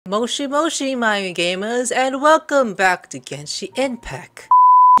Moshi Moshi, my gamers, and welcome back to Genshin Impact.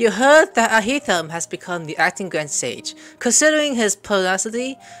 You heard that Alhaitham has become the acting Grand Sage. Considering his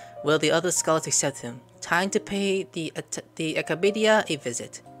pugnacity, will the other scholars accept him? Time to pay the NVIDIA a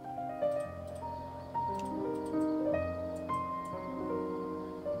visit.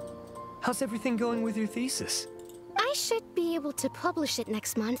 How's everything going with your thesis? I should be able to publish it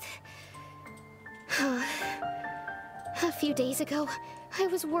next month. A few days ago, I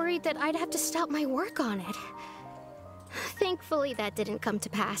was worried that I'd have to stop my work on it. Thankfully, that didn't come to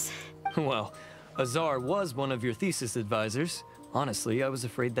pass. Well, Azar was one of your thesis advisors. Honestly, I was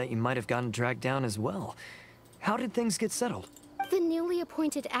afraid that you might have gotten dragged down as well. How did things get settled? The newly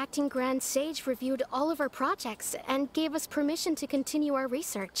appointed acting Grand Sage reviewed all of our projects and gave us permission to continue our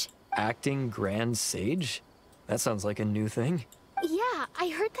research. Acting Grand Sage? That sounds like a new thing. Yeah, I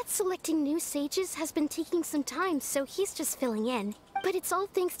heard that selecting new sages has been taking some time, so he's just filling in. But it's all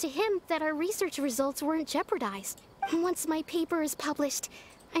thanks to him that our research results weren't jeopardized. Once my paper is published,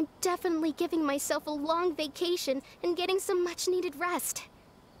 I'm definitely giving myself a long vacation and getting some much-needed rest.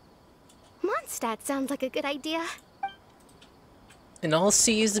 Mondstadt sounds like a good idea. And all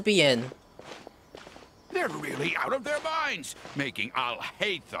seas to be in. They're really out of their minds, making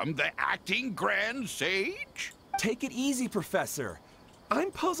Alhaitham the acting Grand Sage? Take it easy, Professor.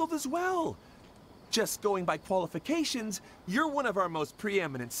 I'm puzzled as well. Just going by qualifications, you're one of our most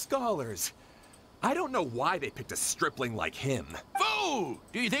preeminent scholars. I don't know why they picked a stripling like him. Fool!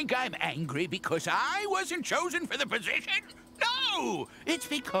 Do you think I'm angry because I wasn't chosen for the position? No! It's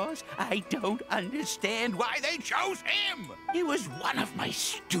because I don't understand why they chose him! He was one of my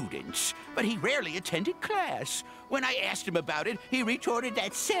students, but he rarely attended class. When I asked him about it, he retorted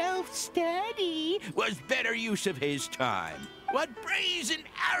that self-study was better use of his time. What brazen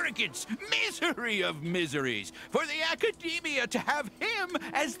arrogance! Misery of miseries! For the academia to have him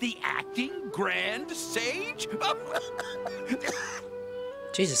as the acting Grand Sage?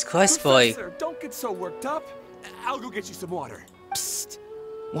 Jesus Christ, boy. Professor, don't get so worked up. I'll go get you some water. Psst.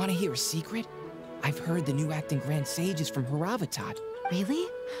 Want to hear a secret? I've heard the new acting Grand Sage is from Haravatat. Really?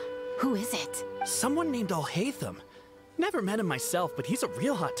 Who is it? Someone named Alhaitham. Never met him myself, but he's a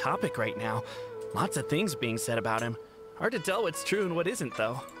real hot topic right now. Lots of things being said about him. Hard to tell what's true and what isn't,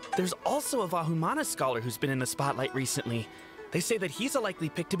 though. There's also a Vahumana scholar who's been in the spotlight recently. They say that he's a likely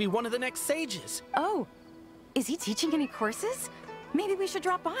pick to be one of the next sages. Oh, is he teaching any courses? Maybe we should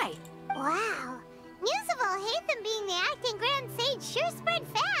drop by. Wow. News of Alhaitham being the acting Grand Sage sure spread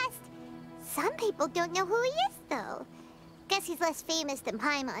fast. Some people don't know who he is, though. Guess he's less famous than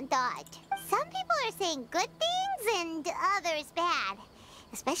Paimon thought. Some people are saying good things and others bad.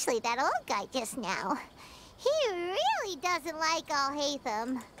 Especially that old guy just now. He really doesn't like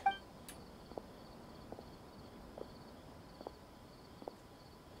Alhaitham.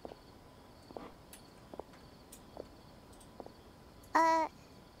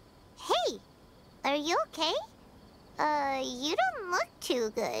 Hey, are you okay? You don't look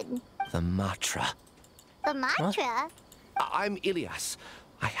too good. The Matra. The Matra? I'm Ilias.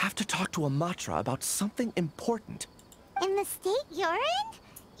 I have to talk to a Matra about something important. In the state you're in?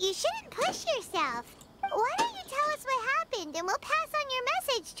 You shouldn't push yourself. Why don't you tell us what happened and we'll pass on your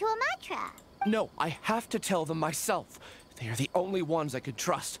message to a Matra? No, I have to tell them myself. They are the only ones I could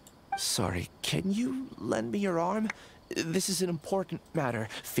trust. Sorry, can you lend me your arm? This is an important matter.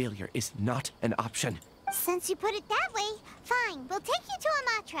 Failure is not an option. Since you put it that way, fine. We'll take you to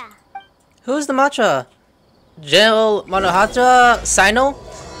a Matra. Who's the Matra? General Manohatra Cyno?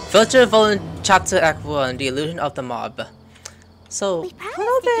 Filter Volume Chapter Act 1, The Illusion of the Mob. So, We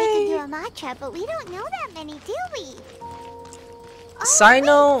promised to take you to a Matra, but we don't know that many, do we? Oh,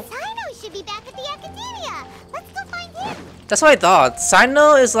 Cyno... wait, Cyno should be back at the Academia. Let's go find him. That's what I thought.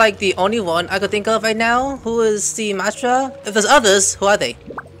 Cyno is like the only one I could think of right now who is the Matra. If there's others, who are they?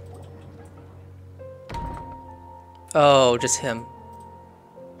 Oh, just him.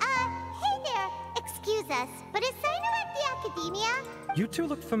 Hey there. Excuse us, but is Cyno at the Academia? You two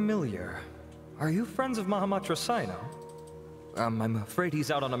look familiar. Are you friends of Mahamatra Cyno? I'm afraid he's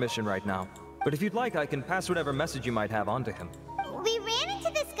out on a mission right now. But if you'd like, I can pass whatever message you might have on to him. We ran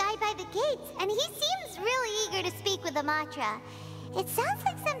into this guy by the gates, and he seems really eager to speak with the Matra. It sounds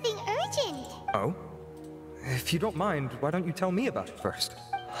like something urgent. Oh? If you don't mind, why don't you tell me about it first?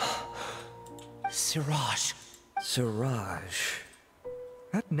 Siraj. Siraj.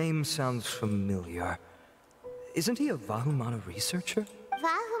 That name sounds familiar. Isn't he a Vahumana researcher?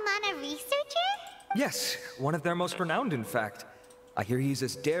 Vahumana researcher? Yes, one of their most renowned, in fact. I hear he's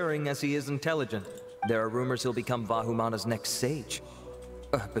as daring as he is intelligent. There are rumors he'll become Vahumana's next sage.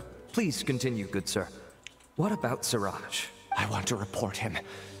 But please continue, good sir. What about Siraj? I want to report him.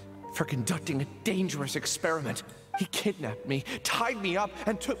 for conducting a dangerous experiment. He kidnapped me, tied me up,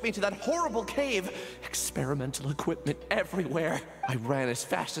 and took me to that horrible cave. Experimental equipment everywhere. I ran as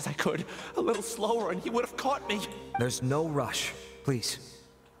fast as I could, a little slower, and he would have caught me. There's no rush. Please,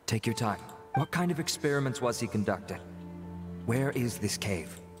 take your time. What kind of experiments was he conducting? Where is this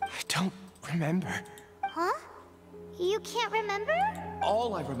cave? I don't remember. Huh? You can't remember?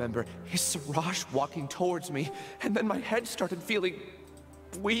 All I remember is Siraj walking towards me, and then my head started feeling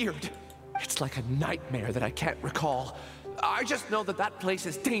weird. It's like a nightmare that I can't recall. I just know that that place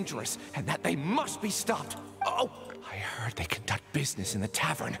is dangerous, and that they must be stopped. Oh, I heard they conduct business in the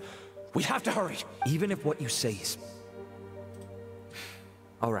tavern. We have to hurry. Even if what you say is...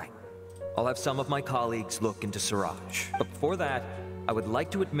 All right. I'll have some of my colleagues look into Siraj. But before that, I would like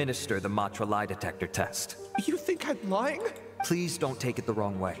to administer the Matra lie detector test. You think I'm lying? Please don't take it the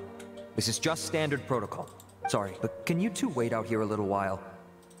wrong way. This is just standard protocol. Sorry, but can you two wait out here a little while?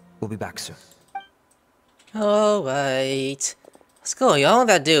 We'll be back soon. Alright. What's going on with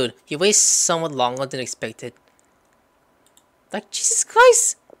that dude? He waits somewhat longer than expected. Like, Jesus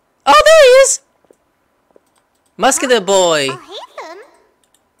Christ! Oh, there he is! Musketeer boy! Alhaitham?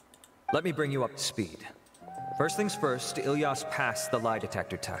 Let me bring you up to speed. First things first, Ilyas passed the lie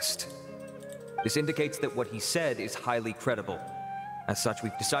detector test. This indicates that what he said is highly credible. As such,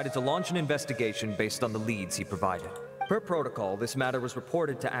 we've decided to launch an investigation based on the leads he provided. Per protocol, this matter was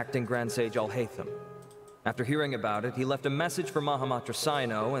reported to Acting Grand Sage Alhaitham. After hearing about it, he left a message for Mahamatra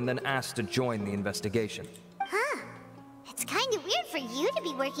Cyno and then asked to join the investigation. Huh. It's kind of weird for you to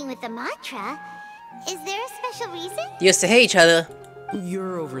be working with the Matra. Is there a special reason? You used to hate each other.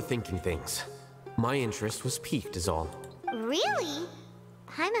 You're overthinking things. My interest was piqued is all. Really?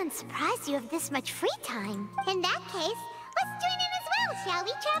 I'm surprised you have this much free time. In that case, let's join in as well, shall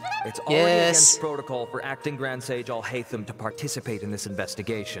we, Traveler? It's already against protocol for Acting Grand Sage Alhaitham to participate in this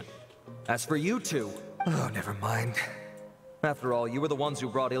investigation. As for you two... Oh, never mind. After all, you were the ones who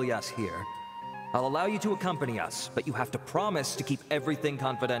brought Ilyas here. I'll allow you to accompany us, but you have to promise to keep everything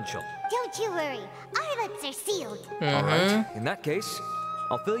confidential. Don't you worry. Our lips are sealed. All right. In that case,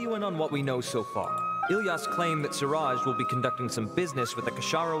 I'll fill you in on what we know so far. Ilyas claimed that Siraj will be conducting some business with a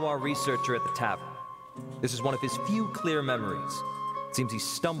Kasharawar researcher at the tavern. This is one of his few clear memories. It seems he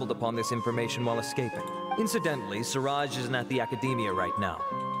stumbled upon this information while escaping. Incidentally, Siraj isn't at the academia right now.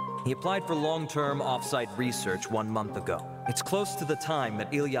 He applied for long-term off-site research 1 month ago. It's close to the time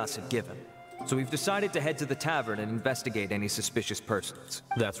that Ilyas had given. So we've decided to head to the tavern and investigate any suspicious persons.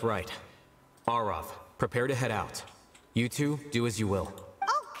 That's right. Arav, prepare to head out. You two, do as you will.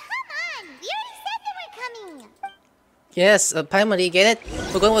 Oh, come on! We already said that we're coming! Yes, Paimon, do you get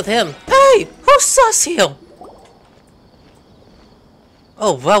it? We're going with him. Hey! Who sus him?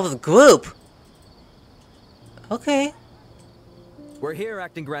 Oh, wow, with the group. Okay. We're here,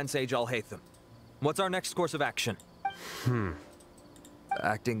 Acting Grand Sage Alhaitham. What's our next course of action?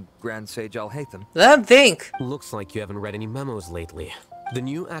 Acting Grand Sage Alhaitham? Let him think. Looks like you haven't read any memos lately. The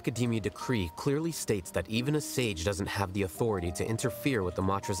new Academia decree clearly states that even a sage doesn't have the authority to interfere with the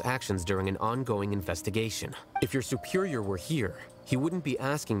Matra's actions during an ongoing investigation. If your superior were here, he wouldn't be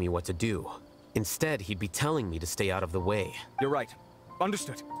asking me what to do. Instead, he'd be telling me to stay out of the way. You're right.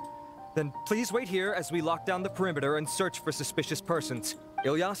 Understood. Then please wait here as we lock down the perimeter and search for suspicious persons.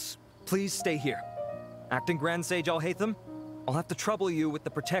 Ilyas, please stay here. Acting Grand Sage Alhaitham, I'll have to trouble you with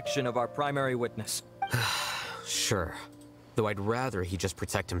the protection of our primary witness. Sure. Though I'd rather he just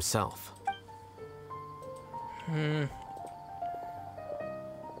protect himself.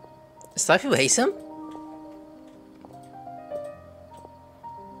 Is that who hates him?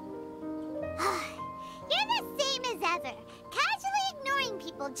 You're the same as ever. Casually ignoring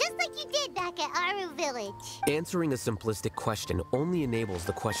people just like you did back at Aru Village. Answering a simplistic question only enables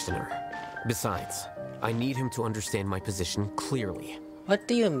the questioner. Besides, I need him to understand my position clearly. What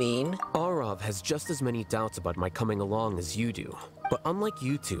do you mean? Arav has just as many doubts about my coming along as you do. But unlike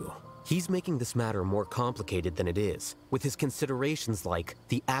you two, he's making this matter more complicated than it is, with his considerations like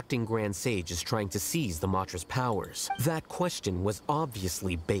the Acting Grand Sage is trying to seize the Matra's powers. That question was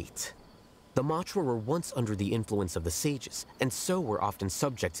obviously bait. The Matra were once under the influence of the sages, and so were often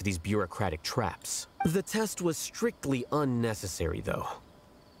subject to these bureaucratic traps. The test was strictly unnecessary, though.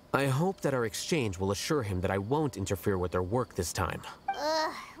 I hope that our exchange will assure him that I won't interfere with their work this time.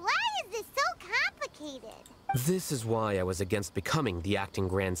 Why is this so complicated? This is why I was against becoming the Acting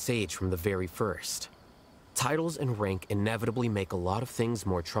Grand Sage from the very first. Titles and rank inevitably make a lot of things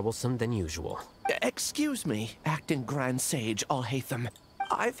more troublesome than usual. Excuse me, Acting Grand Sage Alhaitham.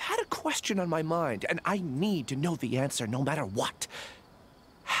 I've had a question on my mind, and I need to know the answer no matter what.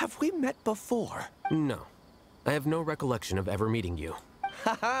 Have we met before? No. I have no recollection of ever meeting you.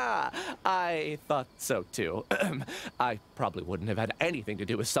 Haha, I thought so too. I probably wouldn't have had anything to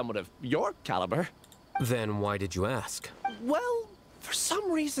do with someone of your caliber. Then why did you ask? Well, for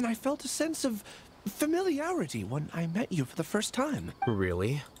some reason I felt a sense of familiarity when I met you for the first time.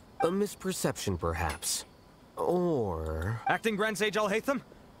 Really? A misperception, perhaps? Or... Acting Grand Sage Alhaitham,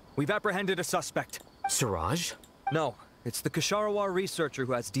 we've apprehended a suspect. Siraj? No, it's the Ksharawar researcher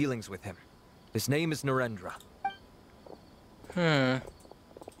who has dealings with him. His name is Narendra.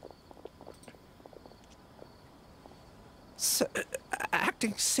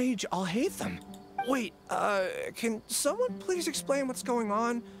 Acting Sage Alhaitham. Wait, can someone please explain what's going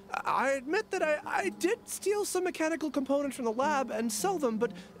on? I admit that I did steal some mechanical components from the lab and sell them,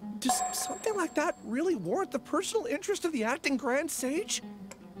 but does something like that really warrant the personal interest of the Acting Grand Sage?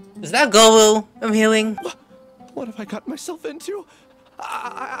 Is that Goru I'm hearing? What have I gotten myself into?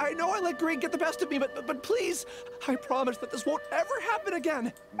 I know I let greed get the best of me, but please, I promise that this won't ever happen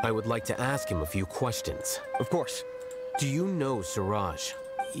again. I would like to ask him a few questions. Of course. Do you know Siraj?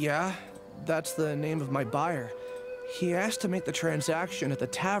 Yeah, that's the name of my buyer. He asked to make the transaction at the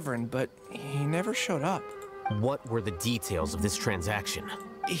tavern, but he never showed up. What were the details of this transaction?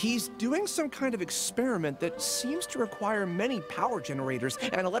 He's doing some kind of experiment that seems to require many power generators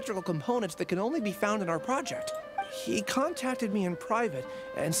and electrical components that can only be found in our project. He contacted me in private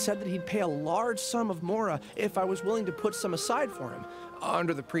and said that he'd pay a large sum of mora if I was willing to put some aside for him,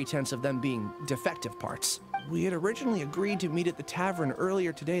 under the pretense of them being defective parts. We had originally agreed to meet at the tavern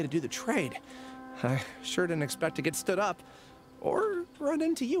earlier today to do the trade. I sure didn't expect to get stood up, or run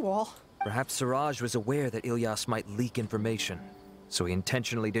into you all. Perhaps Siraj was aware that Ilyas might leak information, so he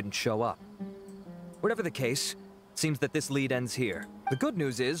intentionally didn't show up. Whatever the case, it seems that this lead ends here. The good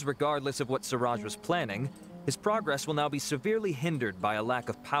news is, regardless of what Siraj was planning, his progress will now be severely hindered by a lack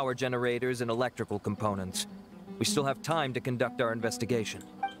of power generators and electrical components. We still have time to conduct our investigation.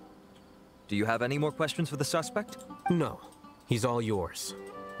 Do you have any more questions for the suspect? No. He's all yours.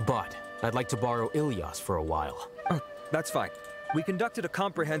 But I'd like to borrow Ilyas for a while. Oh, that's fine. We conducted a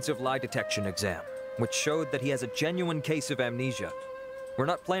comprehensive lie detection exam, which showed that he has a genuine case of amnesia. We're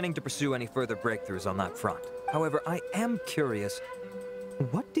not planning to pursue any further breakthroughs on that front. However, I am curious,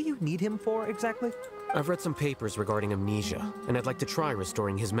 what do you need him for exactly? I've read some papers regarding amnesia, and I'd like to try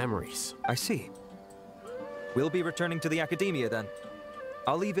restoring his memories. I see. We'll be returning to the academia then.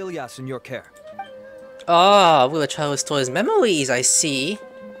 I'll leave Ilyas in your care. Oh, we're gonna try to restore his memories, I see.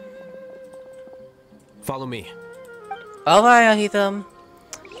 Follow me. Alright, Alhaitham.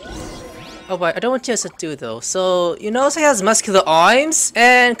 Alright, I don't want you to do though. So, you notice he has muscular arms,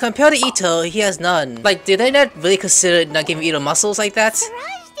 and compared to Itto, he has none. Like, did they not really consider not giving Itto muscles like that?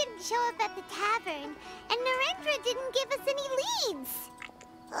 Siraj didn't show up at the tavern, and Narendra didn't give us any leads.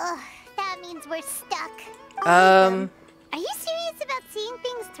 Ugh, that means we're stuck. Are you serious about seeing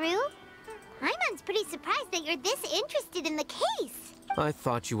things through? Paimon's pretty surprised that you're this interested in the case. I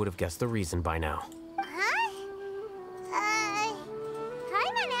thought you would have guessed the reason by now. Huh?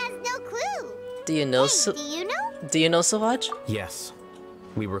 Paimon has no clue. Do you know Hey, do you know? Do you know Siraj? Yes.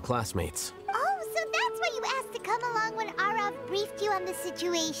 We were classmates. Oh, so that's why you asked to come along when Arav briefed you on the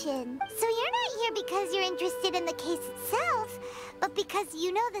situation. So you're not here because you're interested in the case itself, but because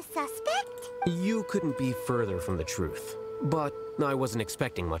you know the suspect? You couldn't be further from the truth. But I wasn't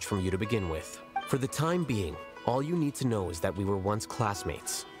expecting much from you to begin with. For the time being, all you need to know is that we were once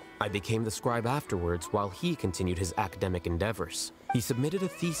classmates. I became the scribe afterwards while he continued his academic endeavors. He submitted a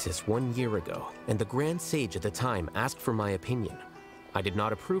thesis 1 year ago, and the Grand Sage at the time asked for my opinion. I did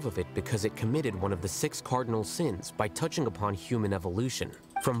not approve of it because it committed one of the 6 cardinal sins by touching upon human evolution.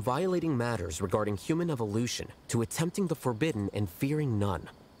 From violating matters regarding human evolution to attempting the forbidden and fearing none.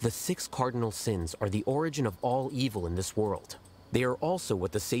 The 6 cardinal sins are the origin of all evil in this world. They are also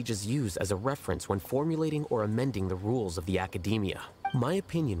what the sages use as a reference when formulating or amending the rules of the academia. My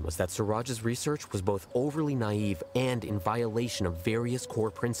opinion was that Siraj's research was both overly naive and in violation of various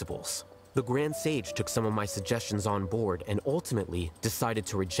core principles. The Grand Sage took some of my suggestions on board and ultimately decided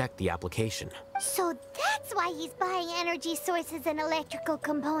to reject the application. So that's why he's buying energy sources and electrical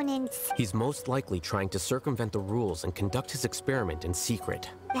components. He's most likely trying to circumvent the rules and conduct his experiment in secret.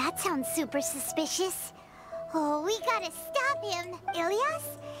 That sounds super suspicious. Oh, we gotta stop him. Ilyas,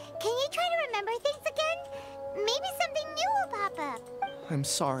 can you try to remember things again? Maybe something new will pop up. I'm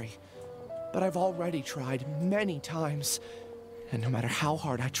sorry, but I've already tried many times. And no matter how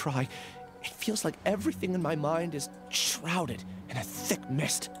hard I try, it feels like everything in my mind is shrouded in a thick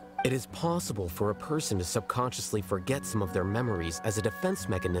mist. It is possible for a person to subconsciously forget some of their memories as a defense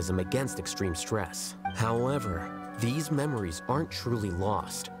mechanism against extreme stress. However, these memories aren't truly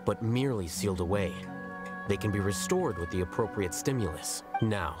lost, but merely sealed away. They can be restored with the appropriate stimulus.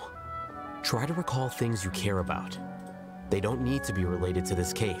 Now, try to recall things you care about. They don't need to be related to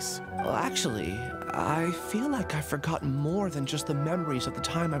this case. Well, actually, I feel like I've forgotten more than just the memories of the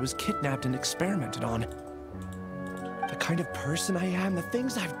time I was kidnapped and experimented on. The kind of person I am, the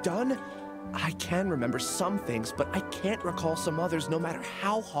things I've done, I can remember some things, but I can't recall some others no matter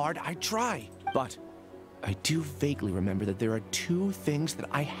how hard I try. But I do vaguely remember that there are 2 things that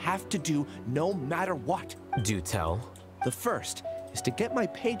I have to do no matter what. Do tell. The first is to get my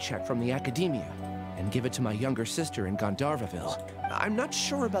paycheck from the academia and give it to my younger sister in Gandharvaville. I'm not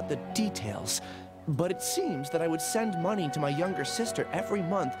sure about the details, but it seems that I would send money to my younger sister every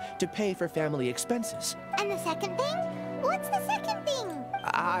month to pay for family expenses. And the second thing? What's the second thing?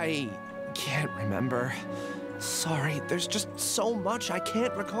 I can't remember. Sorry, there's just so much I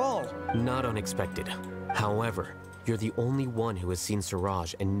can't recall. Not unexpected. However, you're the only one who has seen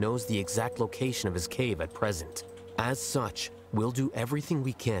Suraj and knows the exact location of his cave at present. As such, we'll do everything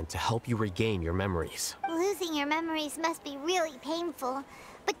we can to help you regain your memories. Losing your memories must be really painful.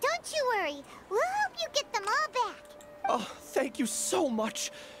 But don't you worry, we'll help you get them all back. Oh, thank you so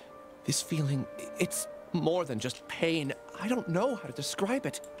much. This feeling, it's more than just pain. I don't know how to describe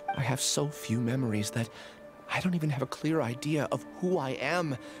it. I have so few memories that I don't even have a clear idea of who I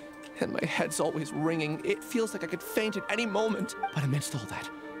am. And my head's always ringing. It feels like I could faint at any moment. But amidst all that,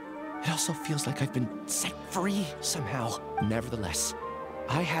 it also feels like I've been set free somehow. Nevertheless,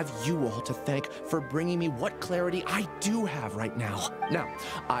 I have you all to thank for bringing me what clarity I do have right now. Now,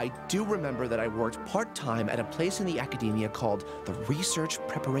 I do remember that I worked part-time at a place in the academia called the Research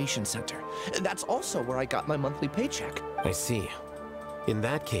Preparation Center. That's also where I got my monthly paycheck. I see. In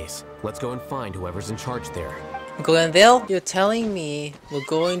that case, let's go and find whoever's in charge there. Glendale, you're telling me we're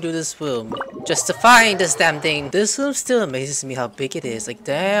going to this room just to find this damn thing. This room still amazes me how big it is. Like,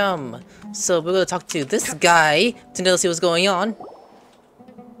 damn. So we're gonna talk to this guy to know see what's going on.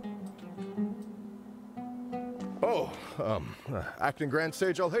 Oh, Acting Grand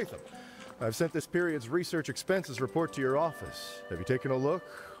Sage Alhaitham. I've sent this period's research expenses report to your office. Have you taken a look?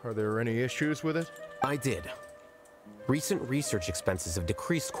 Are there any issues with it? I did. Recent research expenses have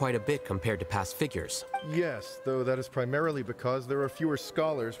decreased quite a bit compared to past figures. Yes, though that is primarily because there are fewer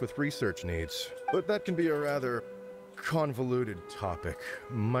scholars with research needs. But that can be a rather convoluted topic.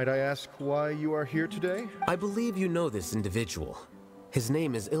 Might I ask why you are here today? I believe you know this individual. His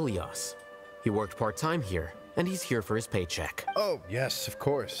name is Ilyas. He worked part-time here, and he's here for his paycheck. Oh, yes, of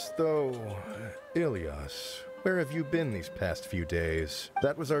course. Though, Ilyas, where have you been these past few days?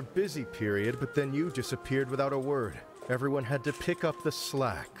 That was our busy period, but then you disappeared without a word. Everyone had to pick up the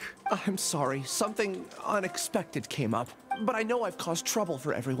slack. I'm sorry, something unexpected came up. But I know I've caused trouble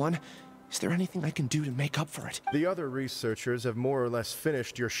for everyone. Is there anything I can do to make up for it? The other researchers have more or less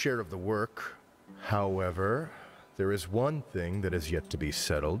finished your share of the work. However, there is one thing that is yet to be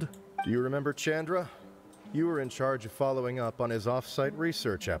settled. Do you remember Chandra? You were in charge of following up on his off-site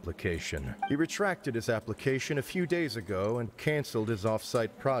research application. He retracted his application a few days ago and canceled his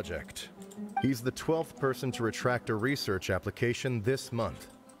off-site project. He's the 12th person to retract a research application this month.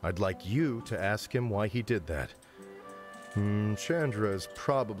 I'd like you to ask him why he did that. Chandra is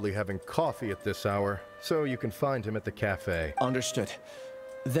probably having coffee at this hour, so you can find him at the cafe. Understood.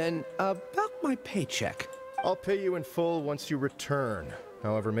 Then, about my paycheck. I'll pay you in full once you return.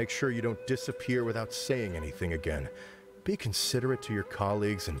 However, make sure you don't disappear without saying anything again. Be considerate to your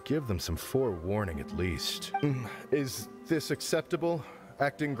colleagues and give them some forewarning at least. Is this acceptable,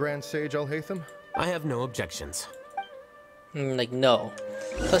 Acting Grand Sage Alhaitham? I have no objections. Like, no.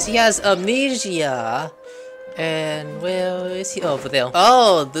 Because he has amnesia. And where is he? Oh, over there.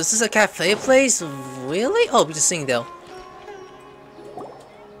 Oh, this is a cafe place? Really? Oh, we're just sitting there.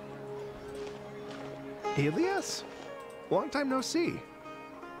 Ilyas? Long time no see.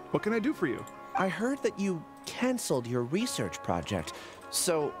 What can I do for you? I heard that you canceled your research project,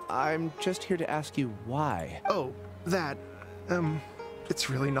 so I'm just here to ask you why. Oh, that, it's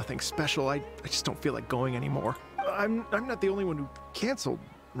really nothing special. I just don't feel like going anymore. I'm not the only one who canceled,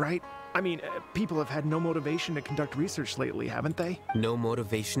 right? I mean, people have had no motivation to conduct research lately, haven't they? No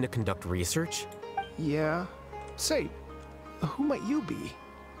motivation to conduct research? Yeah. Say, who might you be?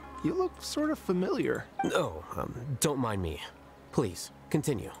 You look sort of familiar. Oh, don't mind me. Please,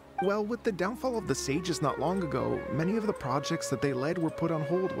 continue. Well, with the downfall of the Sages not long ago, many of the projects that they led were put on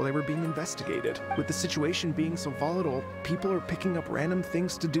hold while they were being investigated. With the situation being so volatile, people are picking up random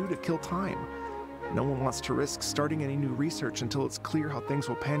things to do to kill time. No one wants to risk starting any new research until it's clear how things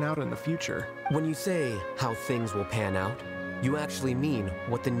will pan out in the future. When you say how things will pan out, you actually mean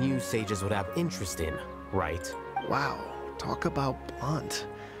what the new Sages would have interest in, right? Wow, talk about blunt.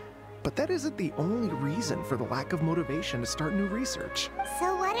 But that isn't the only reason for the lack of motivation to start new research.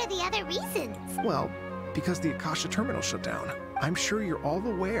 So what are the other reasons? Well, because the Akasha terminal shut down. I'm sure you're all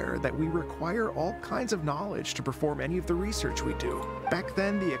aware that we require all kinds of knowledge to perform any of the research we do. Back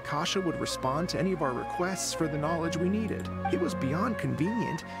then, the Akasha would respond to any of our requests for the knowledge we needed. It was beyond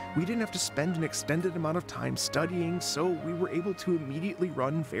convenient. We didn't have to spend an extended amount of time studying, so we were able to immediately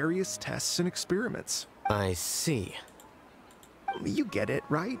run various tests and experiments. I see. You get it,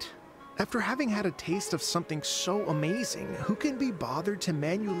 right? After having had a taste of something so amazing, who can be bothered to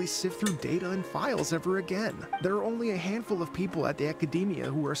manually sift through data and files ever again? There are only a handful of people at the academia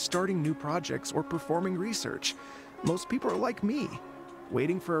who are starting new projects or performing research. Most people are like me,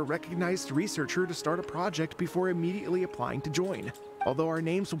 waiting for a recognized researcher to start a project before immediately applying to join. Although our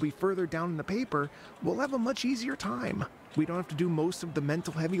names will be further down in the paper, we'll have a much easier time. We don't have to do most of the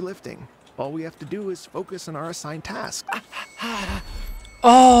mental heavy lifting. All we have to do is focus on our assigned task.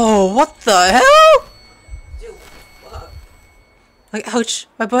 Oh, what the hell? Dude, what? Like, ouch,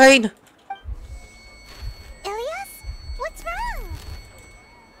 my brain. Ilias? What's wrong?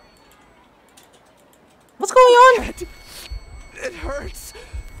 What's going on? It hurts.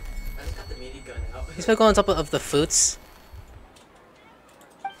 I just got the meaty gun out. He's been going on top of the fruits.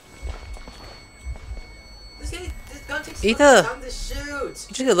 This gun takes Ether. time to shoot. You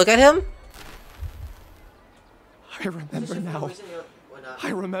just gonna look at him? I remember now. I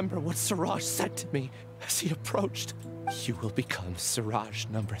remember what Siraj said to me as he approached. You will become Siraj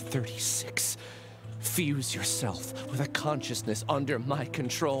number 36. Fuse yourself with a consciousness under my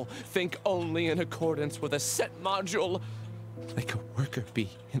control. Think only in accordance with a set module. Like a worker bee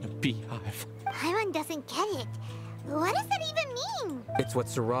in a beehive. Paimon doesn't get it. What does that even mean? It's what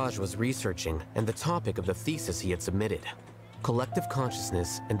Siraj was researching and the topic of the thesis he had submitted. Collective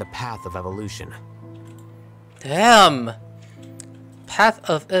consciousness and the path of evolution. Damn! Path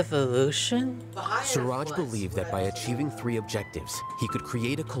of evolution? Siraj believed that by achieving 3 objectives, he could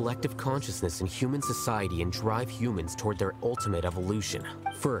create a collective consciousness in human society and drive humans toward their ultimate evolution.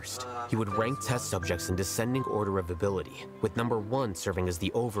 First, he would rank test subjects in descending order of ability, with number 1 serving as the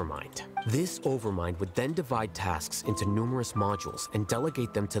overmind. This overmind would then divide tasks into numerous modules and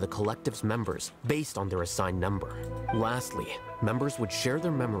delegate them to the collective's members based on their assigned number. Lastly, members would share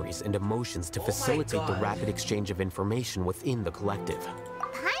their memories and emotions to facilitate the rapid exchange of information within the collective.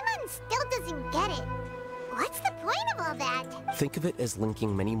 Paimon still doesn't get it. What's the point of all that? Think of it as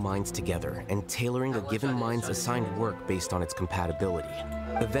linking many minds together and tailoring a given mind's assigned work based on its compatibility.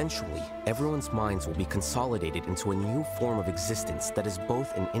 Eventually, everyone's minds will be consolidated into a new form of existence that is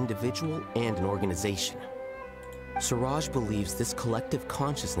both an individual and an organization. Siraj believes this collective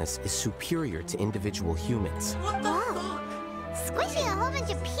consciousness is superior to individual humans. Whoa. Squishing a whole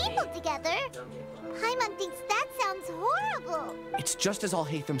bunch of people together? Paimon thinks that sounds horrible. It's just as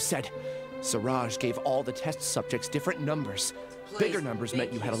Alhaitham said. Siraj gave all the test subjects different numbers. Bigger numbers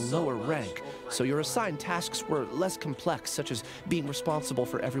meant you had a lower rank, so your assigned tasks were less complex, such as being responsible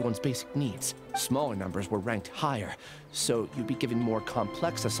for everyone's basic needs. Smaller numbers were ranked higher, so you'd be given more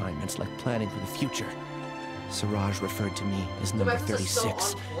complex assignments like planning for the future. Siraj referred to me as number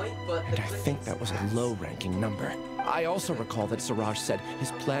 36, and I think that was a low-ranking number. I also recall that Siraj said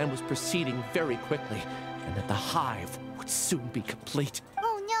his plan was proceeding very quickly, and that the hive would soon be complete.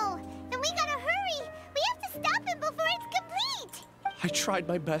 Oh no, then we gotta hurry! We have to stop him before it's complete! I tried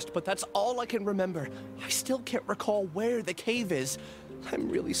my best, but that's all I can remember. I still can't recall where the cave is. I'm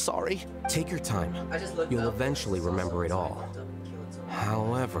really sorry. Take your time. You'll eventually remember it all.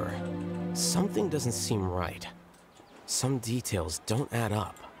 However, something doesn't seem right. Some details don't add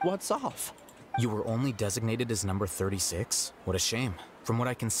up. What's off? You were only designated as number 36? What a shame. From what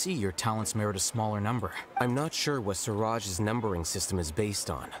I can see, your talents merit a smaller number. I'm not sure what Siraj's numbering system is based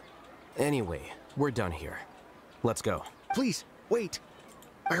on. Anyway, we're done here. Let's go. Please, wait.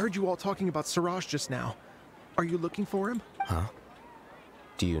 I heard you all talking about Siraj just now. Are you looking for him? Huh?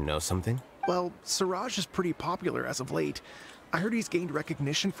 Do you know something? Well, Siraj is pretty popular as of late. I heard he's gained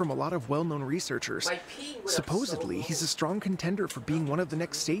recognition from a lot of well-known researchers. Supposedly, he's a strong contender for being one of the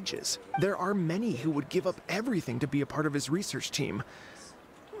next sages. There are many who would give up everything to be a part of his research team.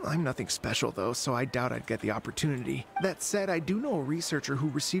 I'm nothing special though, so I doubt I'd get the opportunity. That said, I do know a researcher who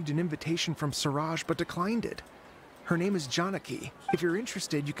received an invitation from Siraj but declined it. Her name is Janaki. If you're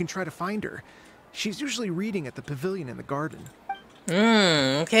interested, you can try to find her. She's usually reading at the pavilion in the garden.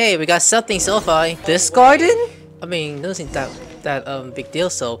 Okay, we got something so far. This garden? I mean, doesn't seem that big deal,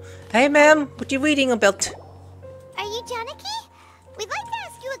 so... Hey ma'am, what you reading about? Are you Janaki? We'd like to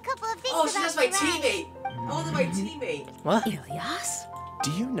ask you a couple of things Oh, about she's my Siraj. teammate! Oh, that's my teammate! What? Ilias? Do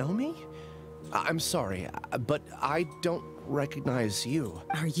you know me? I'm sorry, but I don't recognize you.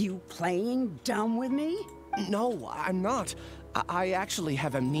 Are you playing dumb with me? No, I'm not. I actually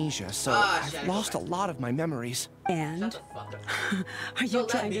have amnesia, so I've lost a lot of my memories. And? Are you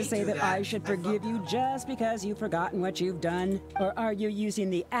trying to say that I should forgive you just because you've forgotten what you've done? Or are you using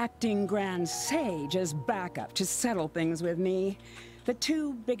the acting Grand Sage as backup to settle things with me? The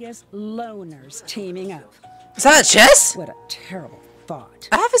two biggest loners teaming up. Is that a chess? What a terrible thought.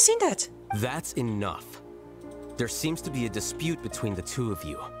 I haven't seen that. That's enough. There seems to be a dispute between the two of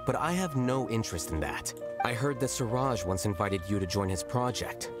you, but I have no interest in that. I heard that Siraj once invited you to join his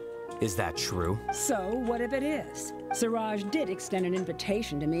project. Is that true? So, what if it is? Siraj did extend an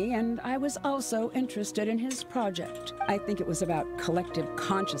invitation to me, and I was also interested in his project. I think it was about collective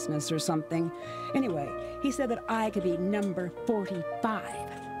consciousness or something. Anyway, he said that I could be number 45.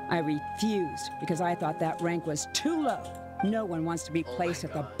 I refused because I thought that rank was too low. No one wants to be placed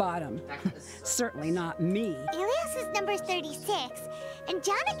at the bottom. Certainly not me. Ilias is number 36, and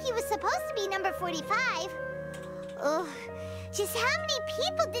Janaki was supposed to be number 45. Oh, just how many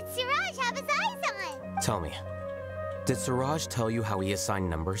people did Siraj have his eyes on? Tell me, did Siraj tell you how he assigned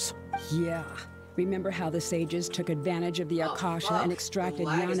numbers? Yeah. Remember how the sages took advantage of the Akasha and extracted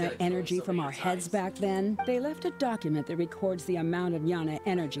Yana energy from our heads back then? They left a document that records the amount of Yana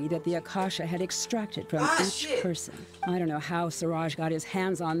energy that the Akasha had extracted from each person. I don't know how Siraj got his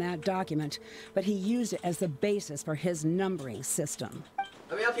hands on that document, but he used it as the basis for his numbering system.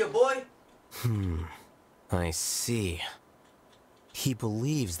 Hurry up here, boy! I see. He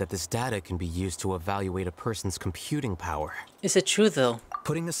believes that this data can be used to evaluate a person's computing power. Is it true, though?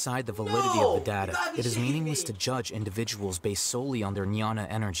 Putting aside the validity of the data, it is meaningless to judge individuals based solely on their Jnana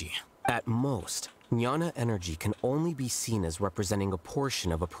energy. At most, Jnana energy can only be seen as representing a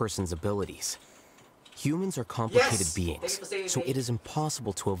portion of a person's abilities. Humans are complicated beings, so it is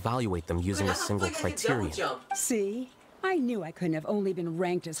impossible to evaluate them using a single criterion. See? I knew I couldn't have only been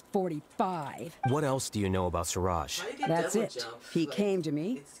ranked as 45. What else do you know about Siraj? That's it. He came to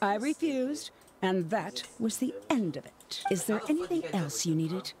me, I refused, and that was the end of it. Is there anything else you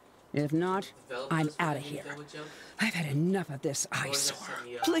needed? If not, I'm out of here. I've had enough of this eyesore.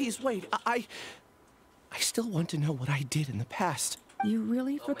 Please, wait. I still want to know what I did in the past. You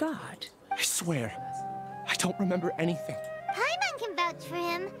really forgot? I swear, I don't remember anything. Paimon can vouch for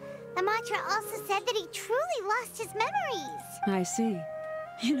him. The mantra also said that he truly lost his memories. I see.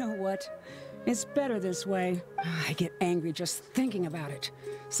 You know what? It's better this way. I get angry just thinking about it.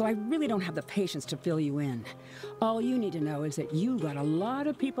 So I really don't have the patience to fill you in. All you need to know is that you got a lot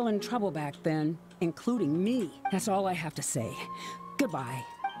of people in trouble back then, including me. That's all I have to say. Goodbye.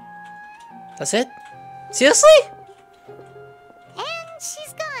 That's it? Seriously? And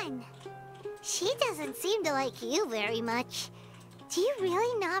she's gone. She doesn't seem to like you very much. Do you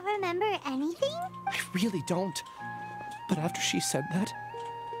really not remember anything? I really don't. But after she said that,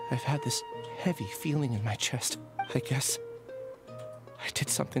 I've had this heavy feeling in my chest. I guess I did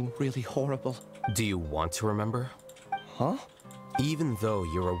something really horrible. Do you want to remember? Huh? Even though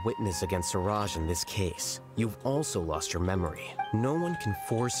you're a witness against Siraj in this case, you've also lost your memory. No one can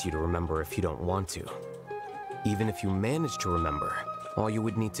force you to remember if you don't want to. Even if you manage to remember, all you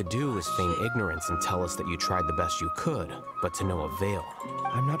would need to do is feign ignorance and tell us that you tried the best you could, but to no avail.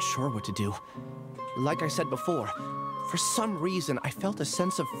 I'm not sure what to do. Like I said before, for some reason I felt a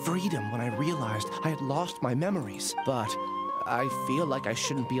sense of freedom when I realized I had lost my memories. But I feel like I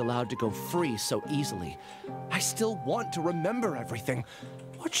shouldn't be allowed to go free so easily. I still want to remember everything.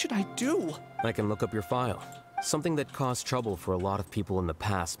 What should I do? I can look up your file. Something that caused trouble for a lot of people in the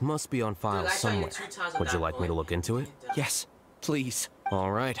past must be on file somewhere. Would you like me to look into it? Yes. Please.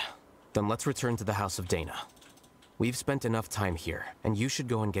 All right. Then let's return to the House of Dana. We've spent enough time here, and you should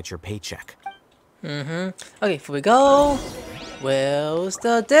go and get your paycheck. Okay, before we go, there's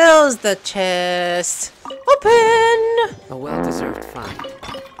the chest. Open! A well-deserved find.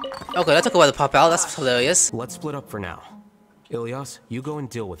 Okay, that took a while to pop out. That's hilarious. Let's split up for now. Ilyas, you go and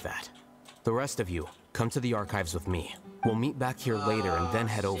deal with that. The rest of you, come to the archives with me. We'll meet back here later and then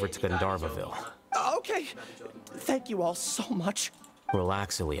head over to Gandharvaville. Okay. Thank you all so much.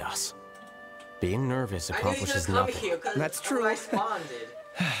 Relax, Ilyas. Being nervous accomplishes nothing. That's true.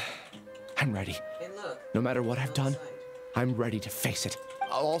 I'm ready. No matter what I've done, I'm ready to face it.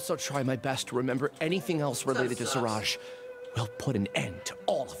 I'll also try my best to remember anything else related to Siraj. We'll put an end to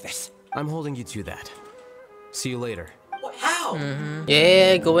all of this. I'm holding you to that. See you later. How?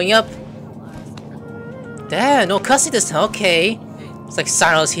 Yeah, going up. Damn, no cussing this time. Okay. It's like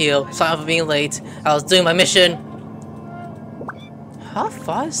Cyno's here. Sorry for being late. I was doing my mission. How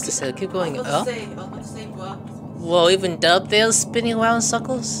far is this? It'll keep going up? Whoa, even up there spinning around in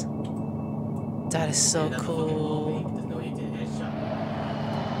circles? That is so cool.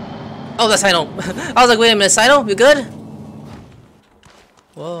 Oh, that's Cyno. I was like, wait a minute, Cyno, you good?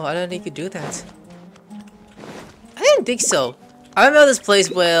 Whoa, I didn't think you could do that. I didn't think so. I remember this place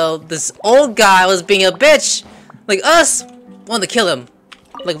where this old guy was being a bitch. Like us, wanted to kill him.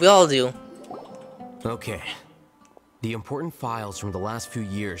 Like we all do. Okay. The important files from the last few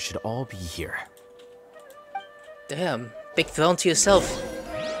years should all be here. Damn, big throne to yourself.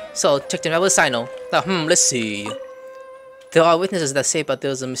 So, check them out with Cyno. Now, let's see. There are witnesses that say that there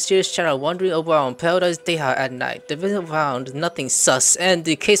was a mysterious shadow wandering around Paradise Dayha at night. They found nothing sus, and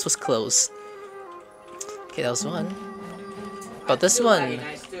the case was closed. Okay, that was one. But this one,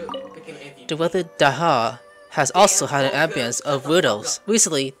 the weather Daha has also had an ambience of riddles.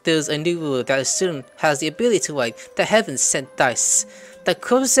 Recently, there's a new rule that a student has the ability to write the heavens sent dice. The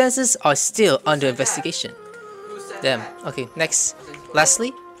circumstances are still under investigation. Damn. Okay, next.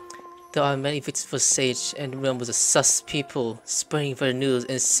 Lastly, there are many victims for Sage, and the numbers of sus people spreading for the news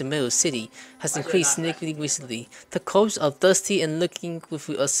in Sumeru City has increased significantly recently. The corpses are thirsty and looking with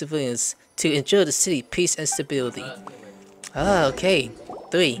us civilians to ensure the city peace and stability. Ah, okay.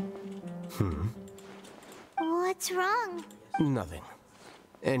 3. What's wrong? Nothing.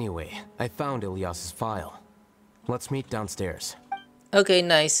 Anyway, I found Ilyas's file. Let's meet downstairs. Okay,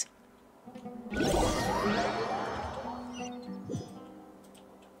 nice.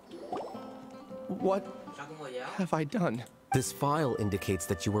 What have I done? This file indicates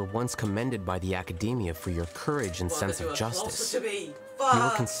that you were once commended by the Academia for your courage and sense of justice. You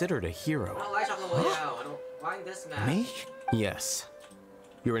were considered a hero. Me? Yes.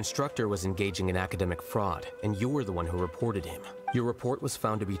 Your instructor was engaging in academic fraud, and you were the one who reported him. Your report was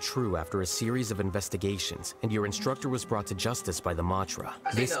found to be true after a series of investigations, and your instructor was brought to justice by the Matra.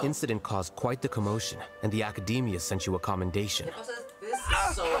 This incident caused quite the commotion, and the Academia sent you a commendation.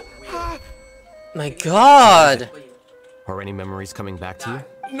 My god! Are any memories coming back to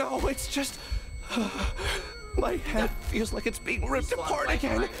you? No, it's just... my head feels like it's being ripped apart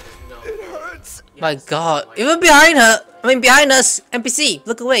again. It hurts. My god. Even behind her! I mean behind us! NPC,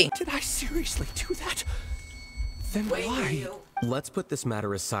 look away! Did I seriously do that? Then why? Let's put this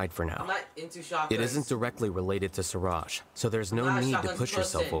matter aside for now. It isn't directly related to Siraj, so there's no need to push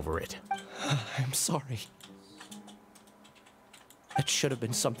yourself over it. I'm sorry. That should have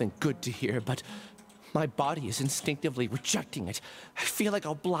been something good to hear, but my body is instinctively rejecting it. I feel like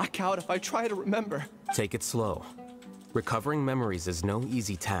I'll black out if I try to remember. Take it slow. Recovering memories is no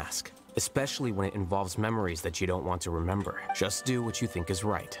easy task, especially when it involves memories that you don't want to remember. Just do what you think is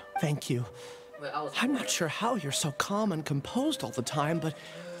right. Thank you. I'm not sure how you're so calm and composed all the time, but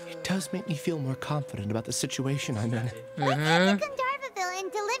it does make me feel more confident about the situation I'm in. Let's head to Gandharvaville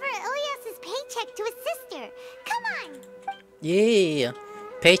and deliver Ilyas's paycheck to his sister. Come on! Yeah,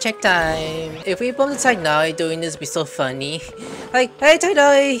 paycheck time. If we bump the Tainai doing this, would be so funny. Like, hey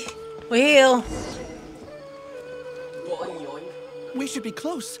Tainai, we're here. We should be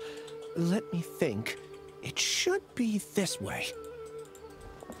close. Let me think. It should be this way.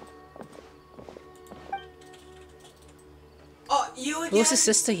 Oh, you again? Who's his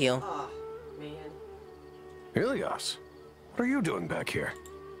sister here? Oh, man. Ilyas, what are you doing back here?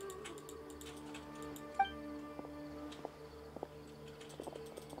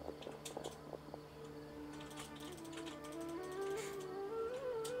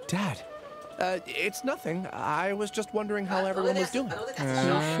 Dad, it's nothing. I was just wondering how everyone was doing.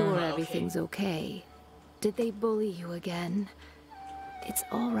 You sure everything's okay? Did they bully you again? It's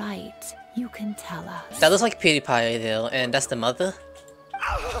all right. You can tell us. That looks like PewDiePie though, and that's the mother.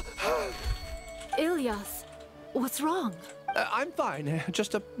 Ilyas, what's wrong? I'm fine.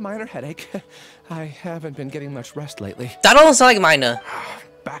 Just a minor headache. I haven't been getting much rest lately. That don't sound like minor.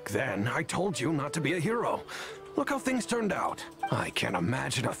 Back then, I told you not to be a hero. Look how things turned out. I can't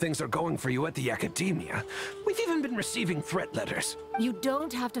imagine how things are going for you at the Academia. We've even been receiving threat letters. You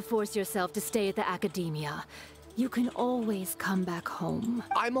don't have to force yourself to stay at the Academia. You can always come back home.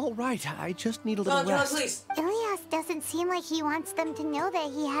 I'm all right. I just need a little rest. Ilyas doesn't seem like he wants them to know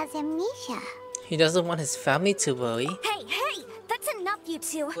that he has amnesia. He doesn't want his family to worry. Hey! That's enough, you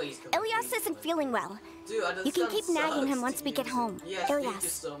two. Ilyas isn't feeling well. Dude, you can keep nagging him once we get home. Yes, Ilyas,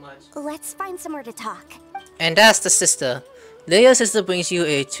 so much. Let's find somewhere to talk. And that's the sister. Leia's sister brings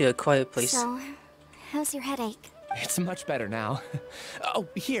you to a quiet place. So, how's your headache? It's much better now. Oh,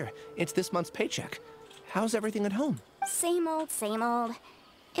 here. It's this month's paycheck. How's everything at home? Same old, same old.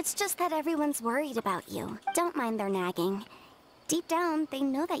 It's just that everyone's worried about you. Don't mind their nagging. Deep down, they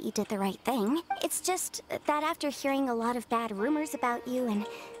know that you did the right thing. It's just that after hearing a lot of bad rumors about you and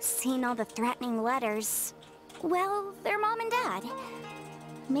seeing all the threatening letters, well, they're mom and dad.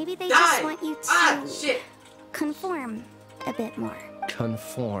 Maybe they just want you to conform a bit more.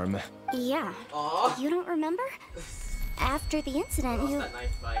 Conform. Yeah. You don't remember? After the incident, you...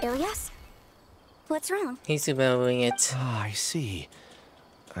 Ilyas? What's wrong? He's remembering it. Ah, I see.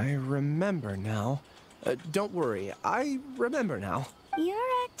 I remember now. Don't worry, I remember now.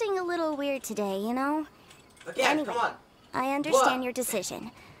 You're acting a little weird today, you know? Again, anyway, come on. I understand your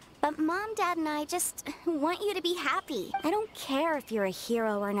decision. But Mom, Dad, and I just want you to be happy. I don't care if you're a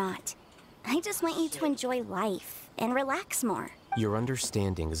hero or not. I just want you to enjoy life and relax more. Your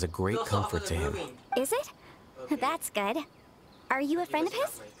understanding is a great comfort to him. Is it? That's good. Are you a friend of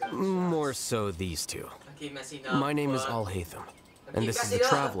his? More so these two. My name is Alhaitham, and this is the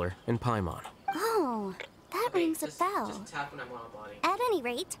Traveler in Paimon. Oh, that rings a bell. At any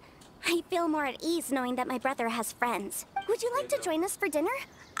rate, I feel more at ease knowing that my brother has friends. Would you like to join us for dinner?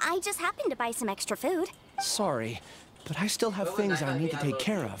 I just happened to buy some extra food. Sorry, but I still have things I need to take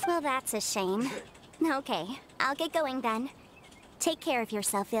care of. Well, that's a shame. Okay, I'll get going then. Take care of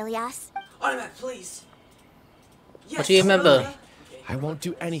yourself, Ilyas. Automat, please. What do you remember? I won't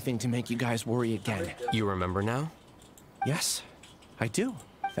do anything to make you guys worry again. You remember now? Yes, I do.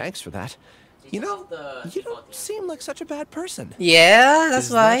 Thanks for that. You know, you don't seem like such a bad person. Yeah,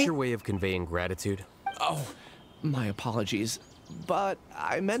 that's right. Is that your way of conveying gratitude? Oh, my apologies. But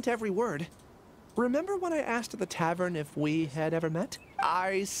I meant every word. Remember when I asked at the tavern if we had ever met?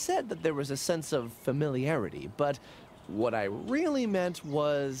 I said that there was a sense of familiarity, but what I really meant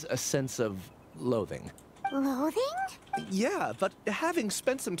was a sense of loathing. Loathing? Yeah, but having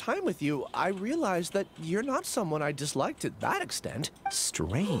spent some time with you, I realized that you're not someone I dislike to that extent.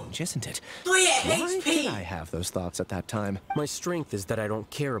 Strange, isn't it? Why did I have those thoughts at that time? My strength is that I don't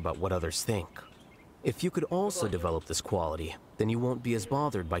care about what others think. If you could also develop this quality, then you won't be as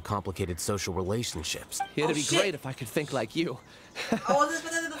bothered by complicated social relationships. It'd be great if I could think like you.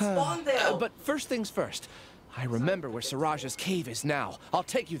 But first things first. I remember where Siraj's cave is now. I'll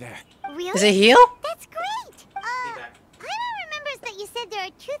take you there. Really? Is it here? That's great! Paimon remembers that you said there are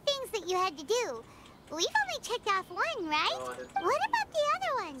 2 things that you had to do. We've only checked off 1, right? What about the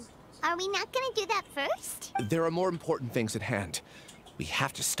other one? Are we not gonna do that first? There are more important things at hand. We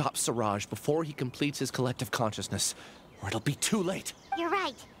have to stop Siraj before he completes his collective consciousness, or it'll be too late. You're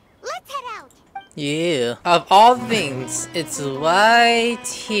right. Let's head out. Yeah. Of all things, it's right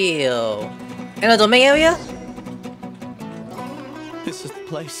here. In the domain area? This is the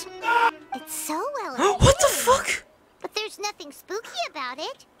place. It's so well. What the fuck? But there's nothing spooky about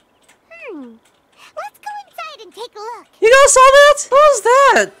it. Let's go inside and take a look. You guys saw that? What was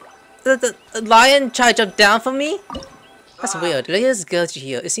that? The lion tried to jump down from me? That's weird. Let's go to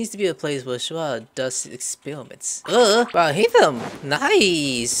here. It seems to be a place where Shua does experiments. Alhaitham.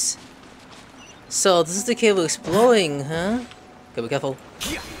 Nice. So this is the cave we're exploring, huh? Gotta be careful.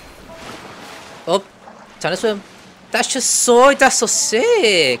 Oh, trying to swim. That's just sword. That's so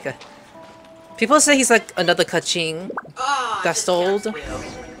sick. People say he's like another Kaching that's old.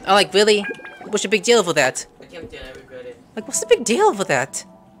 I'm like, really? What's the big deal for that? Like, what's the big deal for that?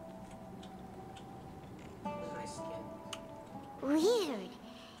 Weird.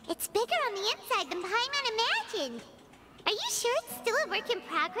 It's bigger on the inside than Paimon imagined. Are you sure it's still a work in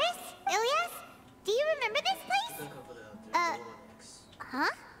progress? Ilyas, do you remember this place? Huh?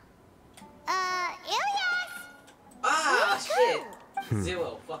 Ilyas! Shit.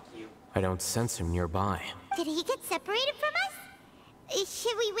 Zero, fuck you. I don't sense him nearby. Did he get separated from us?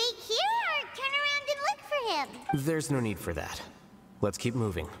 Should we wait here or turn around and look for him? There's no need for that. Let's keep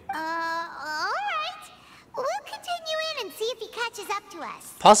moving. Alright. We'll continue in and see if he catches up to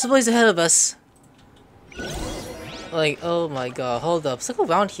us. Possibly he's ahead of us. Like, oh my god, hold up. Let's look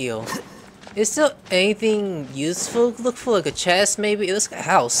around here. Is there anything useful? Look for like a chest maybe? It looks like a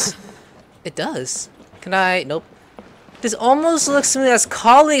house. It does. Can I? Nope. This almost looks to me as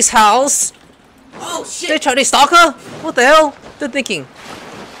Carly's house. Oh shit! They Chinese stalker? What the hell? They're thinking.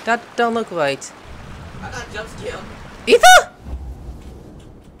 That don't look right. I got jump scare. Ether?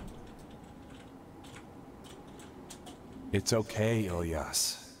 It's okay,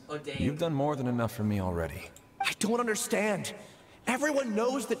 Ilyas. You've done more than enough for me already. I don't understand. Everyone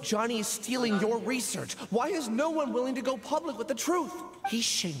knows that Johnny is stealing your research. Why is no one willing to go public with the truth? He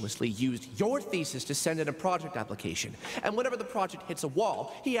shamelessly used your thesis to send in a project application. And whenever the project hits a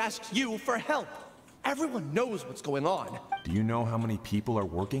wall, he asks you for help. Everyone knows what's going on. Do you know how many people are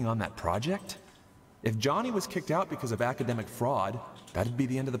working on that project? If Johnny was kicked out because of academic fraud, that'd be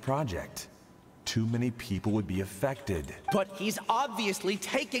the end of the project. Too many people would be affected. But he's obviously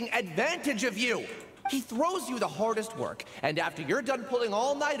taking advantage of you. He throws you the hardest work, and after you're done pulling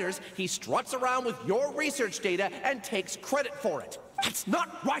all-nighters, he struts around with your research data and takes credit for it. That's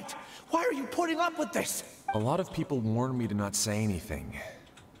not right! Why are you putting up with this? A lot of people warn me to not say anything.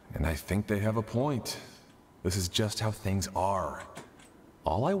 And I think they have a point. This is just how things are.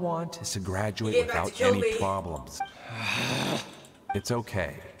 All I want is to graduate without any problems. It's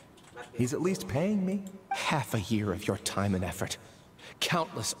okay. He's at least paying me. Half a year of your time and effort.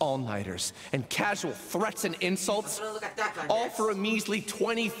 Countless all-nighters and casual threats and insults. All for a measly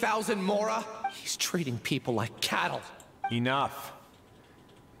 20,000 mora? He's treating people like cattle. Enough.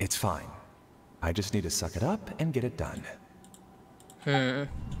 It's fine. I just need to suck it up and get it done.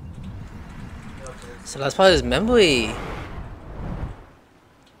 So that's part of his memory.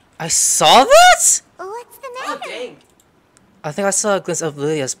 I saw that? What's the matter? Oh, dang. I think I saw a glimpse of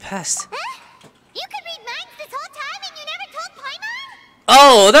Lydia's past. Huh? You could read minds this whole time and you never told Paimon?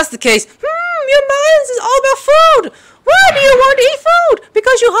 Oh, that's the case. Your minds is all about food. Why do you want to eat food?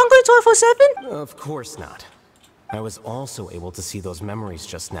 Because you're hungry 24/7? Of course not. I was also able to see those memories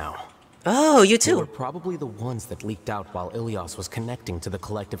just now. Oh, you too. They were probably the ones that leaked out while Ilias was connecting to the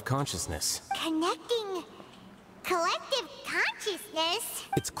collective consciousness. Connecting collective consciousness?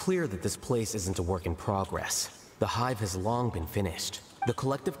 It's clear that this place isn't a work in progress. The hive has long been finished. The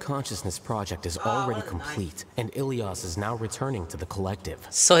collective consciousness project is already complete, and Ilias is now returning to the collective.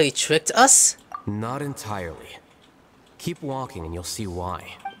 So he tricked us? Not entirely. Keep walking and you'll see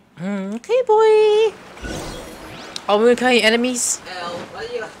why. Okay, boy. Oh, we're gonna any enemies?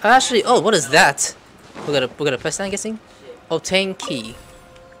 Actually, oh, what is that? We're gonna press that, I'm guessing? Obtain key.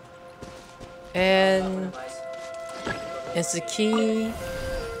 And it's the key.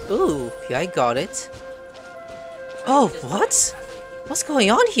 Ooh, yeah, I got it. Oh, what? What's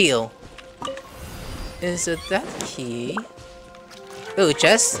going on here? Is it that key? Ooh,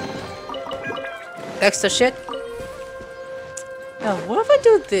 chest. Extra shit. Now, what if I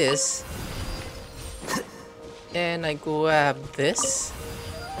do this? And I grab this?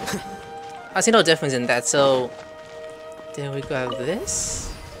 I see no difference in that, so... Then we grab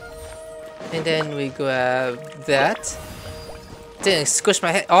this. And then we grab that. Didn't squish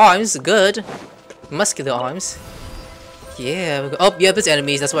my head. Arms, good. Muscular arms. Yeah, we go. Oh, yeah, there's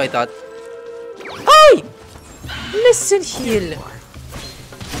enemies, that's what I thought. Hey! Listen here.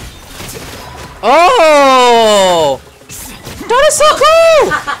 Oh! That is so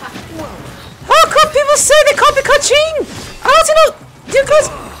cool! How come people say they can't be catching? I don't know, because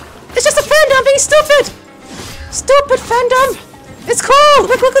it's just a fandom being stupid! Stupid fandom! It's cool!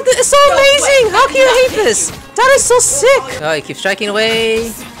 Look at this, it's so amazing! How can you hate this? That is so sick! Oh, you keep striking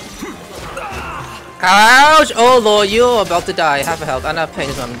away. Ouch! Oh lord, you're about to die. Half a health. I'm not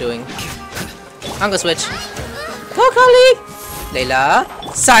paying attention what I'm doing. I'm gonna switch. Go, Kali! Layla.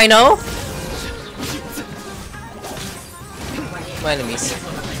 Cyno. My enemies.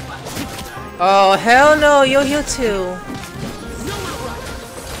 Oh, hell no, you're here too.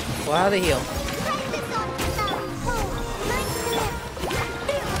 Why are they here?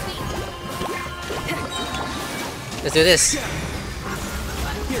 Let's do this.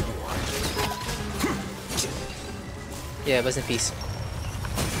 Yeah, rest in peace.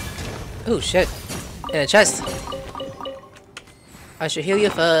 Oh shit. In a chest. I should heal you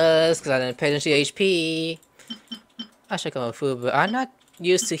first, because I didn't pay attention to HP. I should come with food, but I'm not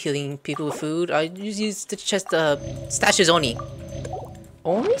used to healing people with food. I use the chest statues only.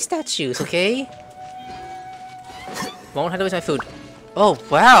 Only statues, okay? Won't have to waste my food. Oh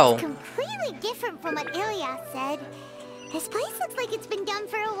wow. Completely different from what Ilias said. This place looks like it's been done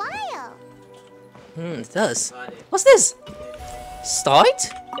for a while. It does. What's this?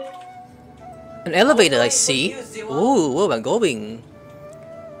 Start? An elevator, I see. Ooh, where am I going?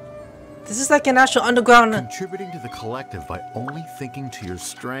 This is like an actual underground... Contributing to the collective by only thinking to your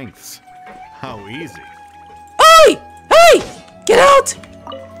strengths. How easy. Hey! Hey! Get out!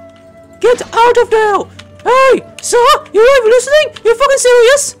 Get out of there! Hey! Sir! You're even listening? You're fucking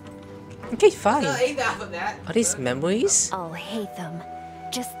serious? Okay, fine. Are these memories? Alhaitham.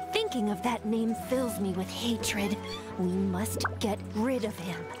 Just thinking of that name fills me with hatred. We must get rid of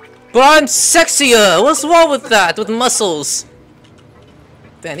him. But I'm sexier! What's wrong with that? With muscles?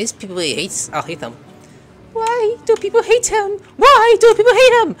 Man, these people really hate Alhaitham. Why do people hate him? Why do people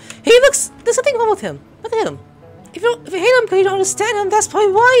hate him? He looks... There's something wrong with him. Look at him. If you hate him because you don't understand him, that's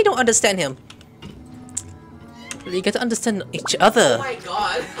probably why you don't understand him. You get to understand each other. Oh my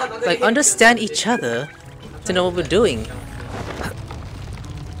god. Like, understand each other to know what we're doing.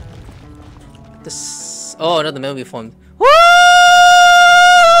 This... Oh, another memory formed. Woo!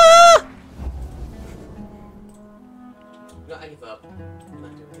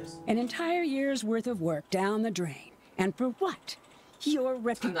 An entire year's worth of work down the drain. And for what? Your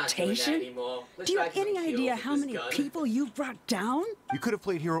reputation? Do you have any idea how many people you brought down? You could have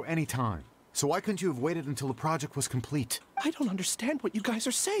played hero any time. So why couldn't you have waited until the project was complete? I don't understand what you guys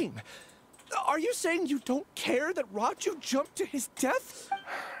are saying. Are you saying you don't care that Raju jumped to his death?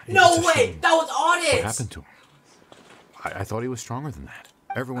 No way! That was honest! What happened to him? I thought he was stronger than that.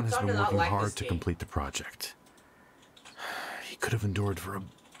 Everyone has been working hard to complete the project. He could have endured for a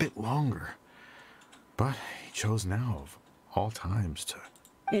bit longer. But he chose now, of all times, to...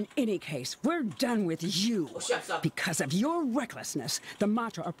 In any case, we're done with you. Because of your recklessness, the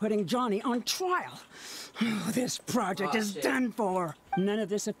Matra are putting Johnny on trial. This project is done for. None of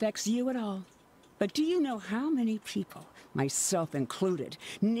this affects you at all. But do you know how many people, myself included,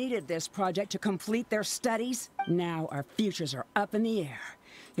 needed this project to complete their studies? Now our futures are up in the air.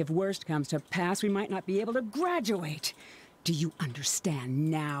 If worst comes to pass, we might not be able to graduate. Do you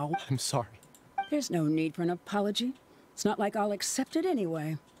understand now? I'm sorry. There's no need for an apology. It's not like I'll accept it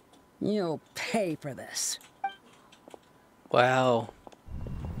anyway. You'll pay for this. Wow.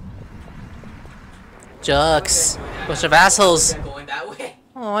 Jux. Bunch of assholes.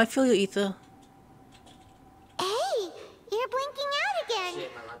 Oh, I feel you, Ether. Hey, you're blinking out again.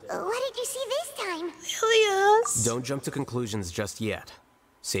 What did you see this time? Ilias. Don't jump to conclusions just yet.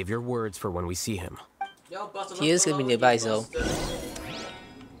 Save your words for when we see him. He is gonna be nearby, so.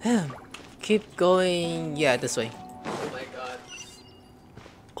 Keep going. Yeah, this way.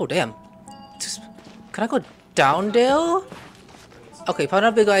 Oh damn. Can I go down there? Okay, probably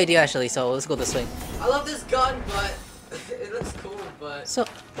not a big idea actually, so let's go this way. I love this gun, but it looks cool, but... So,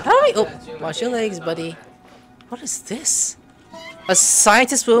 how do I... Oh, watch your legs, buddy. What is this? A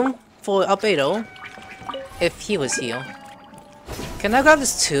scientist room for Albedo? If he was here. Can I grab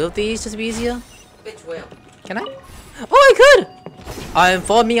just 2 of these just to be easier? Can I? Oh, I could! I'm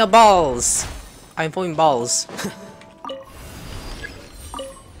forming a balls. I'm forming balls.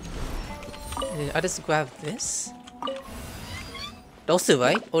 I just grab this? Those 2,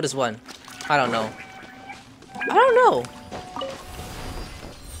 right? Or just 1? I don't know. I don't know.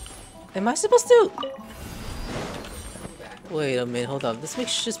 Am I supposed to? Wait a minute, hold up.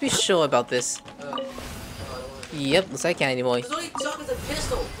 Let's just be sure about this. Yep, looks like I can't anymore.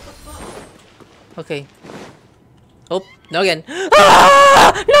 Okay. Oh, no again.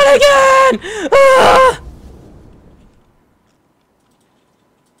 Ah! Not again! Ah!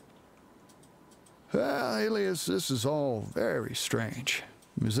 Alias, this is all very strange.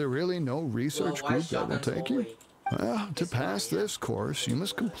 Is there really no research group that will take you? Well, to pass this course, you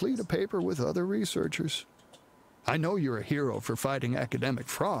must complete a paper with other researchers. I know you're a hero for fighting academic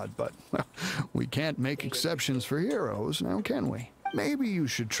fraud, but well, we can't make exceptions for heroes, now can we? Maybe you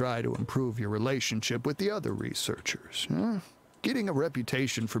should try to improve your relationship with the other researchers. Huh? Getting a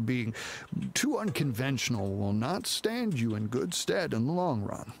reputation for being too unconventional will not stand you in good stead in the long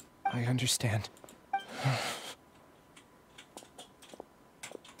run. I understand.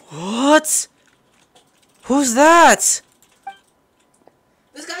 What? Who's that?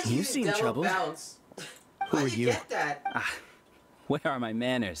 This guy's You seen trouble? Who are you? Where are my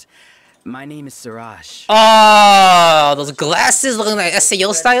manners? My name is Siraj. Oh, those glasses looking like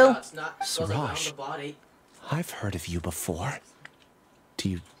SAO style? Siraj, I've heard of you before. Do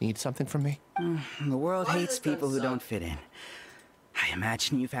you need something from me? The world hates people who don't fit in. I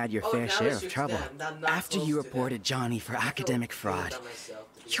imagine you've had your fair share of trouble. After you reported Johnny for academic fraud,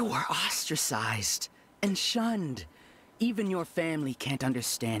 you were ostracized and shunned. Even your family can't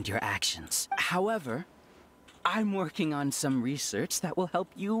understand your actions. However, I'm working on some research that will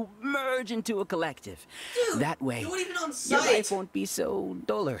help you merge into a collective. That way, your life won't be so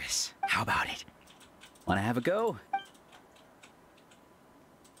dolorous. How about it? Wanna have a go?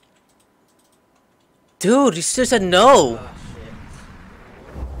 Dude, you still said no.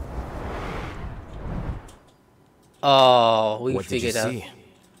 Oh, we figured out.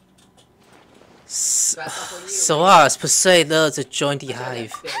 Soaz persuaded to join the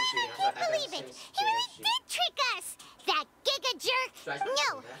hive. Can't believe it! He really did trick us! That giga jerk!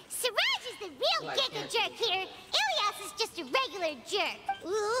 No, Siraj is the real giga jerk here. Ilias is just a regular jerk.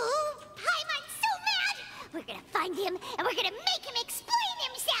 Ooh, Paimon's so mad! We're gonna find him and we're gonna make him explain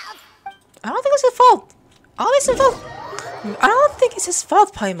himself! I don't think it's his fault. I don't think it's his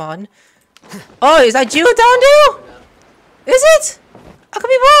fault, Paimon. Oh, is that you down there? Is it? I could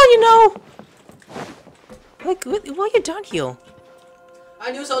be wrong, you know. Like, why are you down here?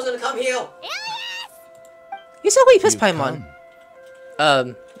 I knew someone was gonna come here. You so weak, Piss Paimon.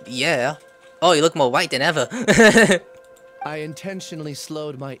 Yeah. Oh, you look more white than ever. I intentionally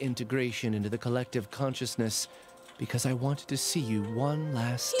slowed my integration into the collective consciousness because I wanted to see you one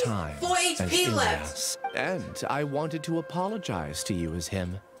last time 4 as HP left. Ilyas. And I wanted to apologize to you as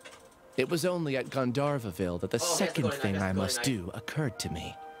him. It was only at Gandharvaville that the second thing I must do occurred to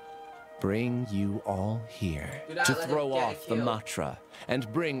me. Bring you all here to throw off the Matra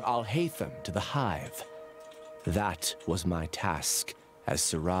and bring Alhaitham to the hive. That was my task as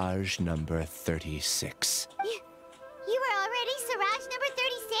Siraj number 36. You were already Siraj number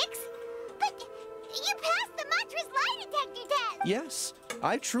 36? But you passed the Matra's lie detector test! Yes,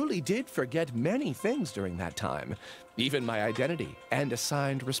 I truly did forget many things during that time, even my identity and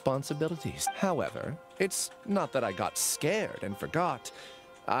assigned responsibilities. However, it's not that I got scared and forgot.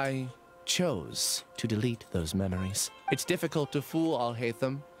 I chose to delete those memories. It's difficult to fool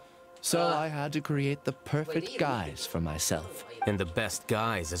Alhaitham, so I had to create the perfect guise for myself. And the best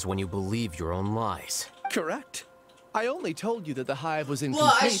guise is when you believe your own lies. Correct. I only told you that the hive was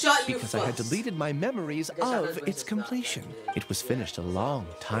incomplete because I had deleted my memories of its completion. It was finished a long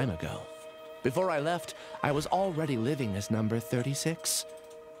time ago. Before I left, I was already living as number 36.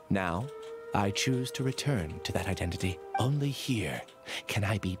 Now, I choose to return to that identity. Only here can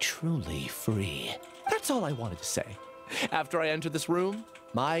I be truly free. That's all I wanted to say. After I enter this room,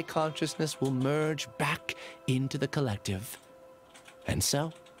 my consciousness will merge back into the collective. And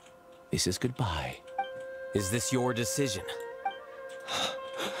so, this is goodbye. Is this your decision?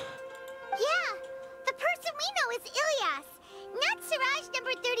 Yeah, the person we know is Ilyas, not Siraj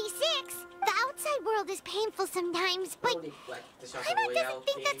number 36. The outside world is painful sometimes, but Paimon doesn't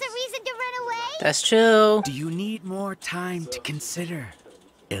think that's a reason to run away. That's true. Do you need more time to consider,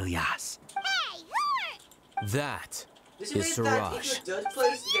 Ilyas? Hey, who are... That is Siraj.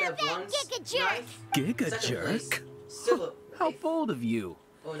 Giga jerk? How bold of you.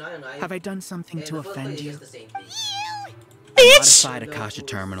 Have I done something to offend you? I modified Akasha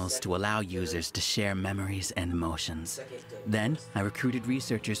terminals to allow users to share memories and emotions. Then, I recruited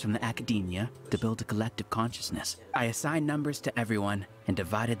researchers from the academia to build a collective consciousness. I assigned numbers to everyone and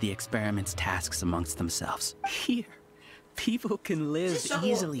divided the experiment's tasks amongst themselves. Here, people can live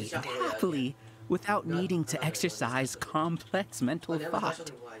easily and happily without needing to exercise complex mental thought.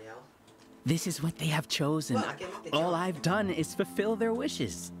 This is what they have chosen. All I've done is fulfill their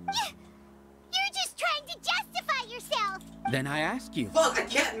wishes. You're just trying to justify yourself! Then I ask you, I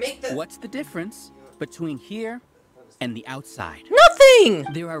can't make that. What's the difference between here and the outside?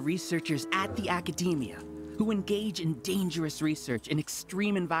 Nothing! There are researchers at the academia who engage in dangerous research in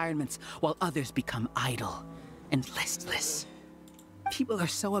extreme environments while others become idle and listless. People are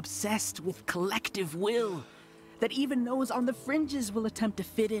so obsessed with collective will that even those on the fringes will attempt to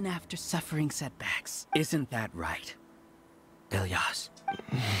fit in after suffering setbacks. Isn't that right, Ilyas?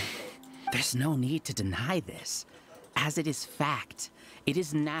 There's no need to deny this, as it is fact. It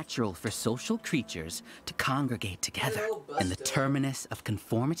is natural for social creatures to congregate together, and the terminus of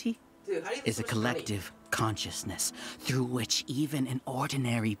conformity is a collective consciousness through which even an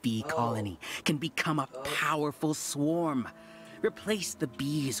ordinary bee colony can become a powerful swarm. Replace the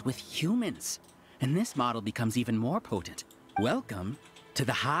bees with humans, and this model becomes even more potent. Welcome to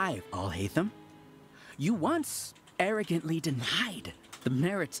the hive, Alhaitham. You once arrogantly denied the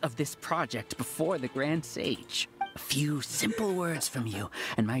merits of this project before the Grand Sage. A few simple words from you,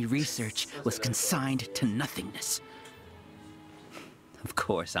 and my research was consigned to nothingness. Of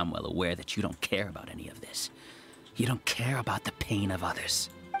course, I'm well aware that you don't care about any of this. You don't care about the pain of others.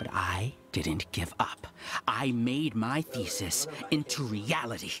 But I didn't give up. I made my thesis into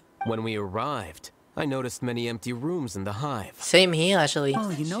reality. When we arrived, I noticed many empty rooms in the hive. Same here, actually. Oh,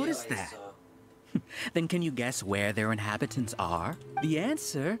 you noticed that? Then can you guess where their inhabitants are? The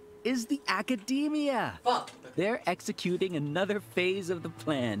answer is the academia. They're executing another phase of the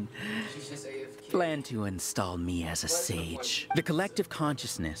plan. Plan to install me as a sage. The collective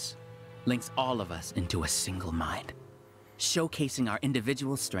consciousness links all of us into a single mind, showcasing our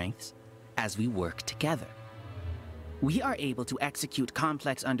individual strengths as we work together. We are able to execute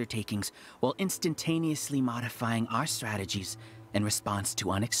complex undertakings while instantaneously modifying our strategies in response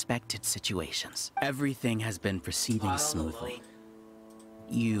to unexpected situations. Everything has been proceeding smoothly.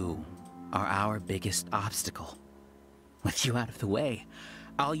 You are our biggest obstacle. With you out of the way,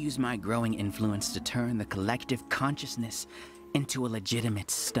 I'll use my growing influence to turn the collective consciousness into a legitimate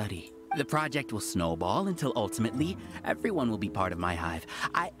study. The project will snowball until ultimately everyone will be part of my hive.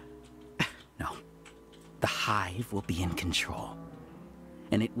 No. The hive will be in control.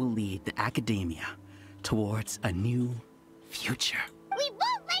 And it will lead the academia towards a new future. We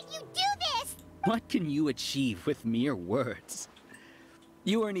won't let you do this! What can you achieve with mere words?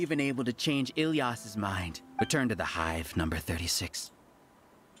 You weren't even able to change Ilyas's mind. Return to the hive, number 36.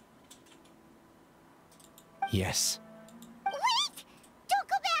 Yes. Wait! Don't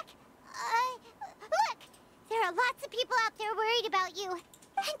go back! Look! There are lots of people out there worried about you.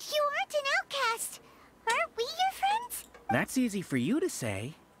 And you aren't an outcast. Aren't we your friends? That's easy for you to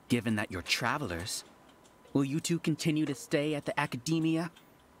say, given that you're travelers. Will you two continue to stay at the academia?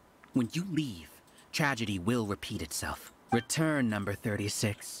 When you leave, tragedy will repeat itself. Return, number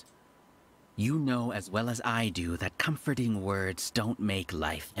 36. You know as well as I do that comforting words don't make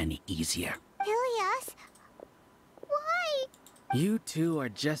life any easier. Ilias? Why? You two are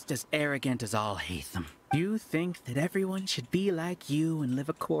just as arrogant as Alhaitham. You think that everyone should be like you and live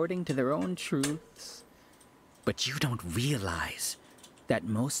according to their own truths. But you don't realize that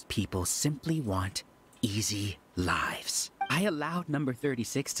most people simply want easy lives. I allowed number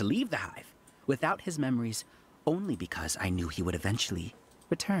 36 to leave the hive without his memories only because I knew he would eventually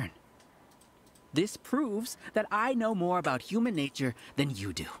return. This proves that I know more about human nature than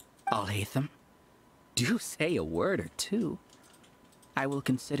you do. Alhaitham, do say a word or two. I will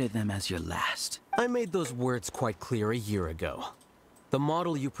consider them as your last. I made those words quite clear a year ago. The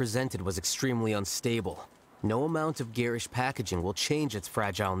model you presented was extremely unstable. No amount of garish packaging will change its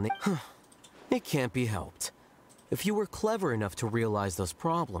fragile nature. It can't be helped. If you were clever enough to realize those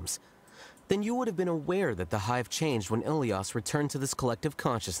problems, then you would have been aware that the hive changed when Ilias returned to this collective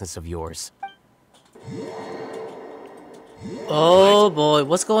consciousness of yours. Oh boy,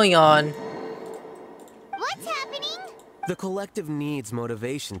 what's going on? What's happening? The collective needs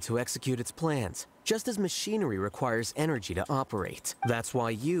motivation to execute its plans, just as machinery requires energy to operate. That's why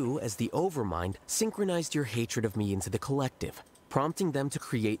you, as the Overmind, synchronized your hatred of me into the collective, prompting them to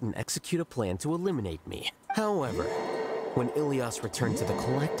create and execute a plan to eliminate me. However, when Ilias returned to the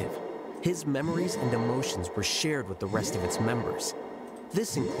collective, his memories and emotions were shared with the rest of its members.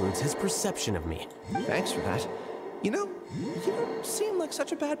 This includes his perception of me. Thanks for that. You know, you don't seem like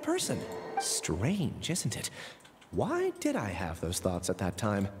such a bad person. Strange, isn't it? Why did I have those thoughts at that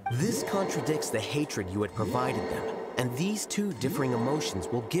time? This contradicts the hatred you had provided them, and these two differing emotions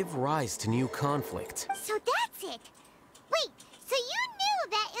will give rise to new conflict. So that's it. Wait, so you knew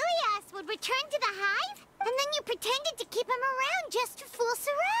that Ilias would return to the hive? And then you pretended to keep him around just to fool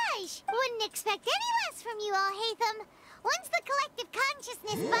Siraj. Wouldn't expect any less from you, Alhaitham. Once the collective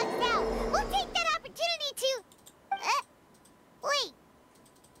consciousness bugs out, we'll take that opportunity to... wait.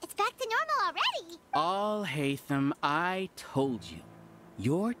 It's back to normal already. Alhaitham, I told you.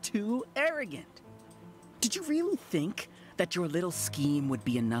 You're too arrogant. Did you really think that your little scheme would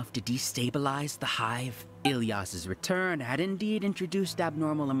be enough to destabilize the hive? Ilias's return had indeed introduced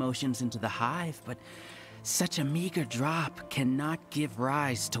abnormal emotions into the hive, but such a meager drop cannot give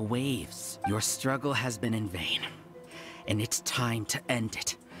rise to waves. Your struggle has been in vain, and it's time to end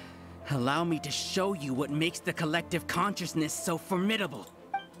it. Allow me to show you what makes the collective consciousness so formidable.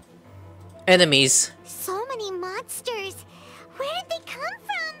 Enemies. So many monsters. Where did they come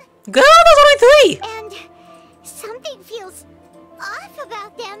from? Girl, there's only 3! And something feels off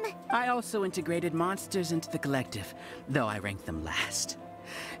about them. I also integrated monsters into the collective, though I ranked them last.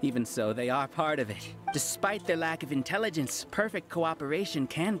 Even so, they are part of it. Despite their lack of intelligence, perfect cooperation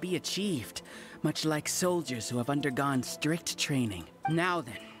can be achieved, much like soldiers who have undergone strict training. Now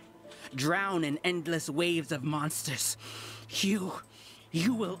then, drown in endless waves of monsters. You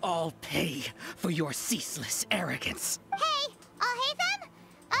will all pay for your ceaseless arrogance. Hey, Alhaitham?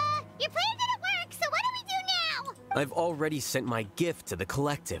 Your plan didn't work, so what do we do now? I've already sent my gift to the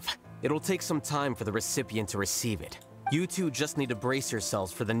collective. It'll take some time for the recipient to receive it. You two just need to brace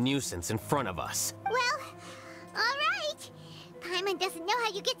yourselves for the nuisance in front of us. Well, alright. Paimon doesn't know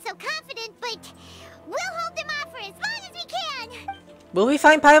how you get so confident, but we'll hold them off for as long as we can. Will we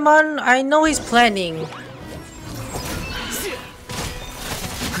find Paimon? I know he's planning.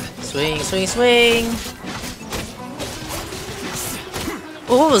 Swing, swing, swing.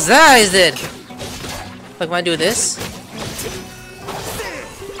 Oh, what was that I did? Like, when I do this?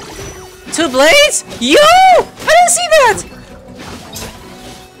 2 blades? Yo! I didn't see that!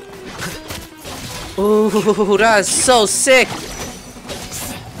 Ooh, that is so sick.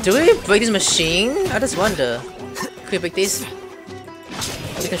 Do we break this machine? I just wonder. Can we break these?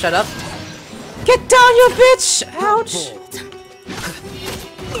 You can shut up. Get down, you bitch! Ouch!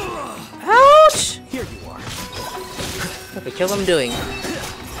 Ouch! Here you are. Okay, kill what I'm doing.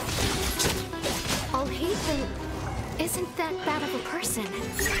 Alhaitham isn't that bad of a person.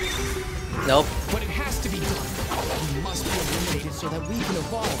 Nope. But it has to be done. He must be eliminated so that we can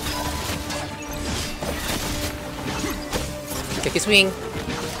evolve. Take a swing.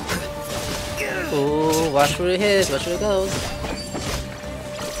 Ooh, watch where it hits, watch where it goes.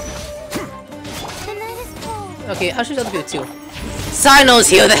 Okay, I'll shoot other people too. Cyno's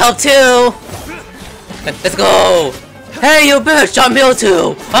here to help too! Let's go! Hey, you bitch! I'm here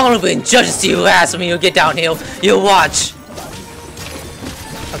too! I'm gonna bring judges to your ass when you get down here. You watch!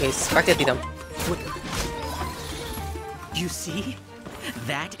 Okay, back to them. You see?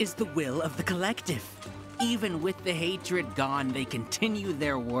 That is the will of the collective. Even with the hatred gone, they continue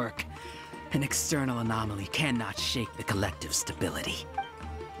their work. An external anomaly cannot shake the collective stability.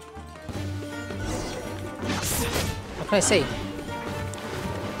 What can I say?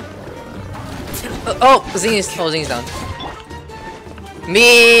 Oh, Zing's down.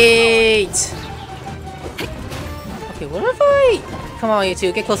 Meat! Okay, what if I... Come on, you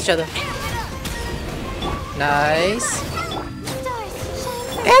two, get close to each other. Nice.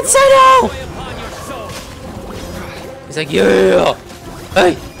 And Cyno! He's like, yeah!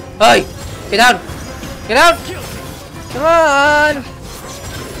 Hey! Hey! Get down! Get down! Come on!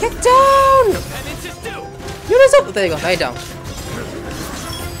 Get down! You this up! There you go, lay down.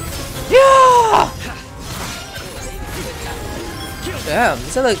 Yeah! Damn,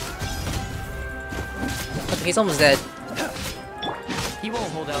 this is like... Okay, he's almost dead. He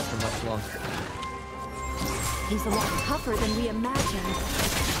won't hold out for much longer. He's a lot tougher than we imagined.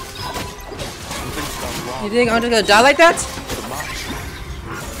 You think I'm just gonna die like that?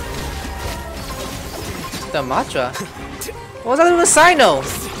 The Matra? What was that with Cyno?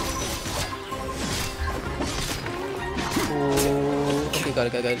 Okay,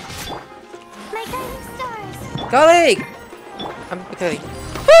 got it. Colleague! I'm okay.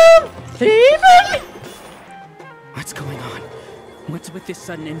 What's going on? What's with this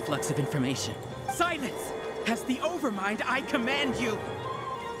sudden influx of information? Silence! Has the Overmind, I command you!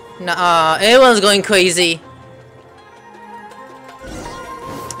 Nah, everyone's going crazy.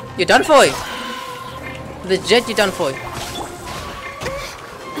 You're done for. Legit, you're done for.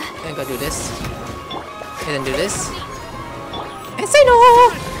 And go do this. And then do this. And say no!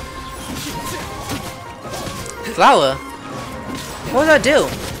 Flower? What does that do?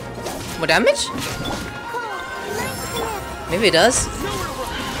 More damage? Maybe it does.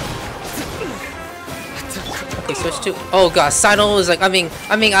 Okay, switch to... Oh god, Cyno is like... I mean,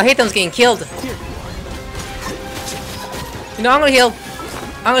 Alhaitham's getting killed. You know, I'm gonna heal.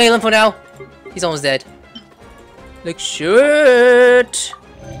 I'm gonna heal him for now. He's almost dead. Like shit.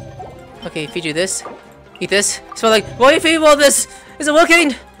 Okay, feed you this. Eat this. So like, why are you feeding all this? Is it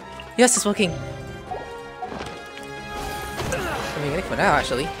working? Yes, it's working. I mean, for now,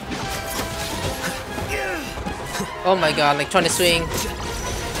 actually. Oh my god, like trying to swing.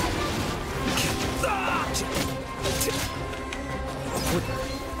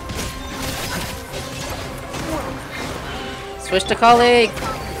 Switch to colleague.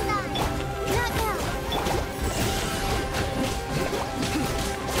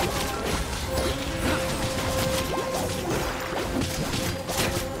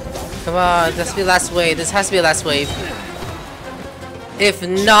 Come on, this has to be the last wave. This has to be the last wave. If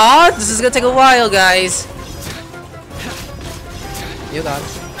not, this is gonna take a while, guys. You're gone.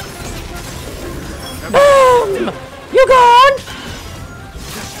 Boom! You're gone!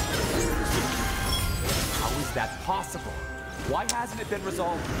 How is that possible? Why hasn't it been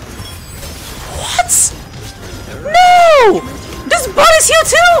resolved? What? No! This bot is here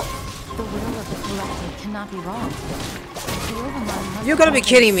too! The will of the collective cannot be wrong. The Overmind must You gotta be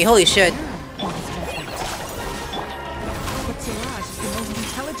kidding me, holy shit. But Siraj is the most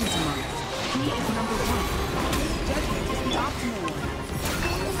intelligent among us. He is number one. His judgment is the optimal one.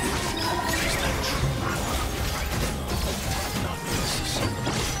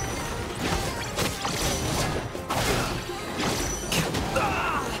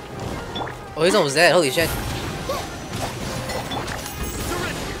 Oh, he's almost dead, holy shit.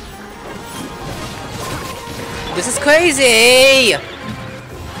 This is crazy!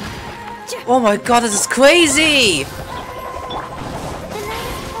 Oh my god, this is crazy!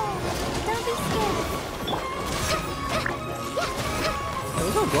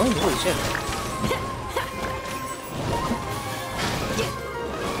 Where's that going? Holy shit.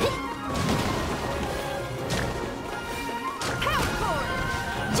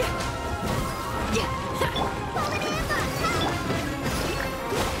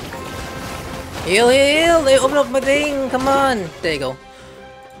 Heal, heal! They open up my thing! Come on! There you go.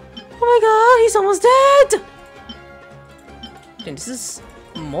 Oh my god, he's almost dead! And this is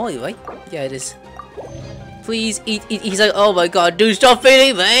Molly, right? Yeah, it is. Please eat, eat. He's like, oh my god, dude, stop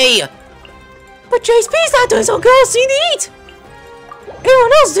feeding me! But JSP's not doing so good, so you need to eat!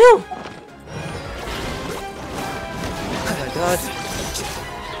 Everyone else do! Oh my god.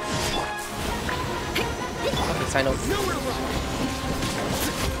 Okay, Cyno.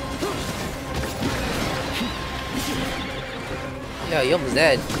 Yeah, you're almost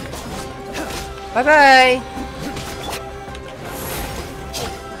dead. Bye-bye!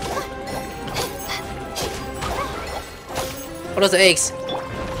 What are those eggs?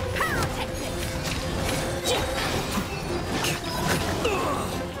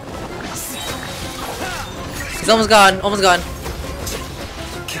 He's almost gone, almost gone.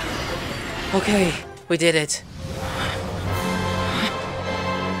 Okay, we did it.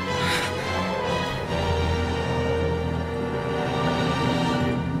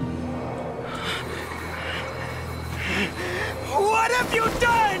 What have you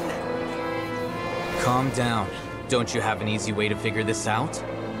done? Calm down. Don't you have an easy way to figure this out?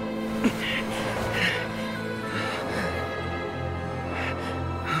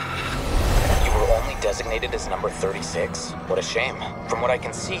 You were only designated as number 36? What a shame. From what I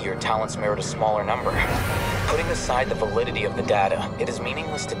can see, your talents merit a smaller number. Putting aside the validity of the data, it is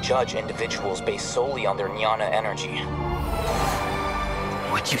meaningless to judge individuals based solely on their jnana energy.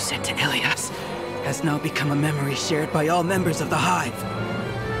 What you said to Ilias has now become a memory shared by all members of the Hive.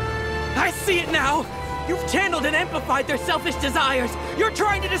 I see it now! You've channeled and amplified their selfish desires! You're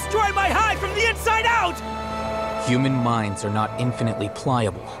trying to destroy my Hive from the inside out! Human minds are not infinitely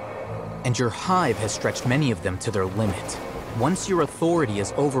pliable, and your Hive has stretched many of them to their limit. Once your authority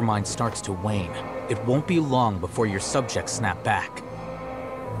as Overmind starts to wane, it won't be long before your subjects snap back.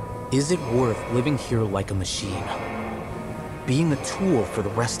 Is it worth living here like a machine? Being a tool for the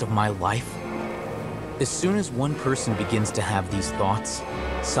rest of my life? As soon as one person begins to have these thoughts,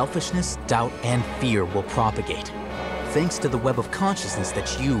 selfishness, doubt, and fear will propagate, thanks to the web of consciousness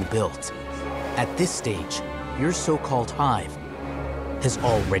that you built. At this stage, your so-called Hive has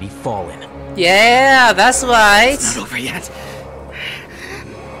already fallen. Yeah, that's right. It's not over yet.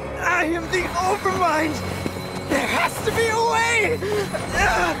 I am the Overmind! There has to be a way!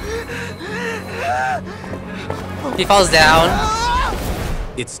 He falls down.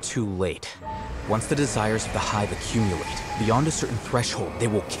 It's too late. Once the desires of the Hive accumulate, beyond a certain threshold, they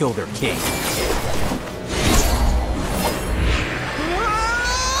will kill their king. I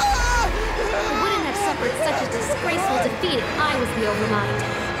wouldn't have suffered such a disgraceful defeat if I was the Overmind.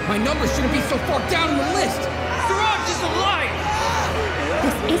 My number shouldn't be so far down in the list! Siraj is a liar!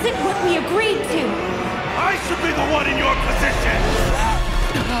 This isn't what we agreed to! I should be the one in your position!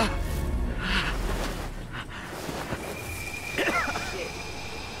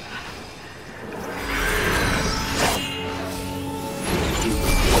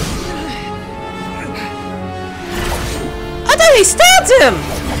 I thought he stabbed him!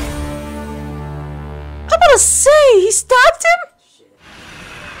 I'm about to say, he stabbed him?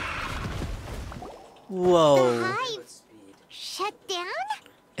 Whoa. The Hive shut down?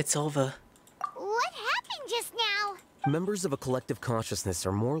 It's over. What happened just now? Members of a collective consciousness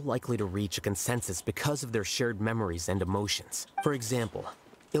are more likely to reach a consensus because of their shared memories and emotions. For example,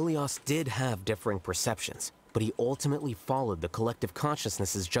 Ilias did have differing perceptions, but he ultimately followed the collective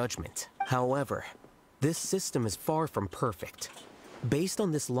consciousness's judgment. However, this system is far from perfect. Based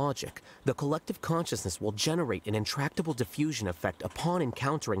on this logic, the collective consciousness will generate an intractable diffusion effect upon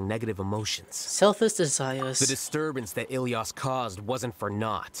encountering negative emotions. Selfish desires. The disturbance that Ilias caused wasn't for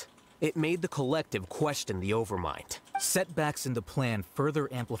naught. It made the collective question the Overmind. Setbacks in the plan further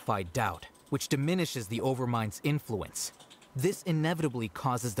amplify doubt, which diminishes the Overmind's influence. This inevitably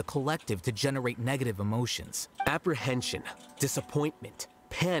causes the collective to generate negative emotions. Apprehension, disappointment,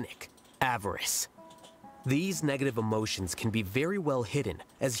 panic, avarice. These negative emotions can be very well hidden,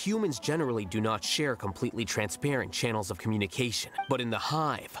 as humans generally do not share completely transparent channels of communication. But in the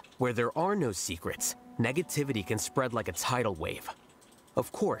Hive, where there are no secrets, negativity can spread like a tidal wave.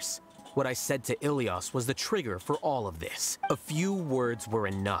 Of course, what I said to Ilias was the trigger for all of this. A few words were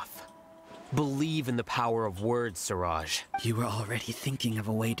enough. Believe in the power of words, Siraj. You were already thinking of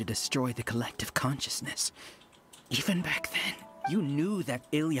a way to destroy the collective consciousness. Even back then, you knew that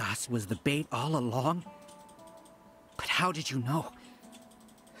Ilias was the bait all along? But how did you know?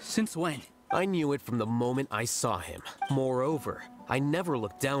 Since when? I knew it from the moment I saw him. Moreover, I never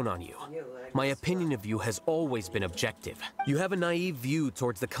looked down on you. My opinion of you has always been objective. You have a naive view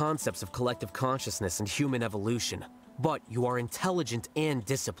towards the concepts of collective consciousness and human evolution, but you are intelligent and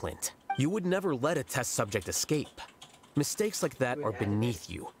disciplined. You would never let a test subject escape. Mistakes like that are beneath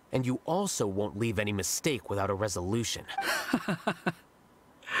you, and you also won't leave any mistake without a resolution.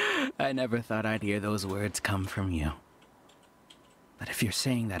 I never thought I'd hear those words come from you. But if you're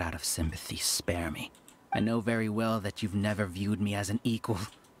saying that out of sympathy, spare me. I know very well that you've never viewed me as an equal.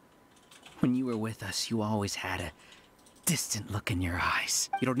 When you were with us, you always had a distant look in your eyes.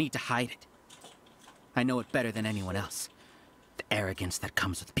 You don't need to hide it. I know it better than anyone else. The arrogance that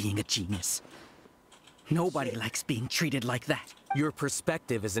comes with being a genius. Nobody likes being treated like that. Your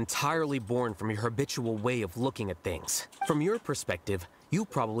perspective is entirely born from your habitual way of looking at things. From your perspective, you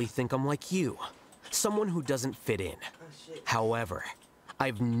probably think I'm like you. Someone who doesn't fit in. However,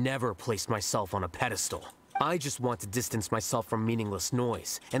 I've never placed myself on a pedestal. I just want to distance myself from meaningless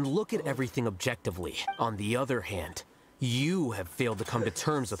noise and look at everything objectively. On the other hand, you have failed to come to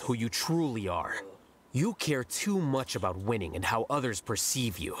terms with who you truly are. You care too much about winning and how others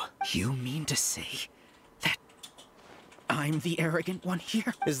perceive you. You mean to say that I'm the arrogant one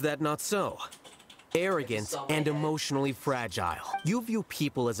here? Is that not so? Arrogant and emotionally fragile. You view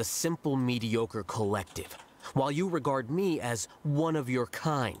people as a simple, mediocre collective, while you regard me as one of your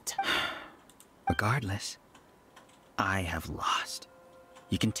kind. Regardless, I have lost.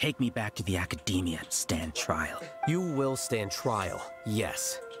 You can take me back to the academia and stand trial. You will stand trial,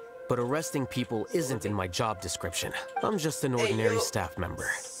 yes. But arresting people isn't in my job description. I'm just an ordinary staff member.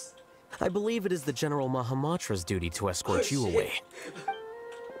 I believe it is the General Mahamatra's duty to escort you away.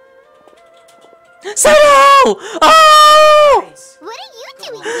 Cyno! Oh! What are you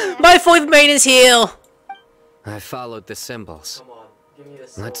doing here? My fourth main is here! I followed the symbols.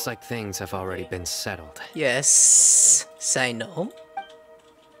 Looks like things have already been settled. Yes, Cyno.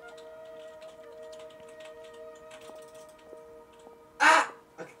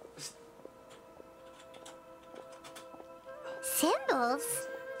 Symbols?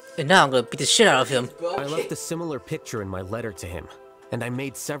 And now I'm gonna beat the shit out of him. I left a similar picture in my letter to him, and I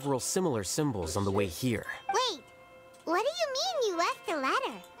made several similar symbols on the way here. Wait, what do you mean you left a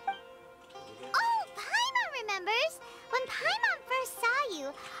letter? Oh, Paimon remembers! When Paimon first saw you,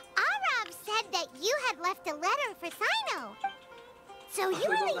 Arab said that you had left a letter for Cyno. So you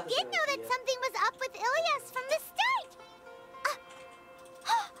really did know that something was up with Ilyas from the start!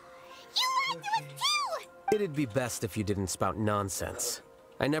 You lied to us too! It'd be best if you didn't spout nonsense.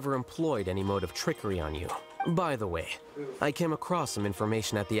 I never employed any mode of trickery on you. By the way, I came across some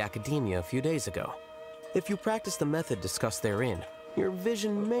information at the Academia a few days ago. If you practice the method discussed therein, your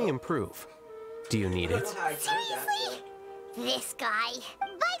vision may improve. Do you need it? Seriously? This guy.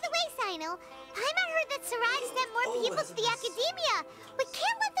 By the way, Cyno, Paimon heard that Siraj sent more people to the Academia. We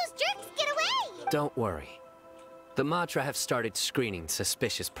can't let those jerks get away! Don't worry. The Matra have started screening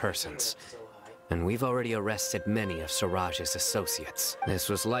suspicious persons. And we've already arrested many of Siraj's associates. This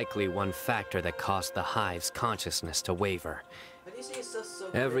was likely one factor that caused the Hive's consciousness to waver.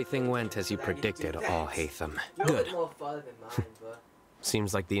 Everything went as you predicted, Alhaitham. Good.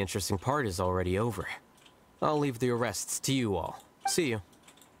 Seems like the interesting part is already over. I'll leave the arrests to you all. See you.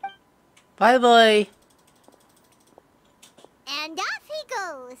 Bye-bye. And off he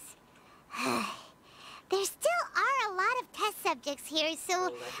goes. There still are a lot of test subjects here,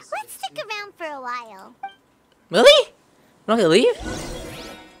 so let's stick around for a while. Really? We're not gonna leave?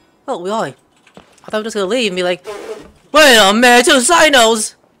 Oh, we are. I thought we were just gonna leave and be like, wait a minute, 2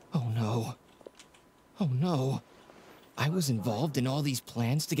 Cynos! Oh no. Oh no. I was involved in all these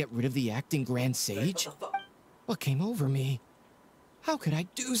plans to get rid of the acting Grand Sage? What came over me? How could I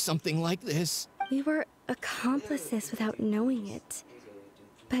do something like this? We were accomplices without knowing it.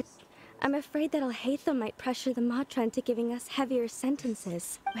 But I'm afraid that Alhaitha might pressure the Matra into giving us heavier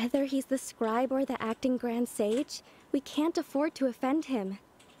sentences. Whether he's the scribe or the acting Grand Sage, we can't afford to offend him.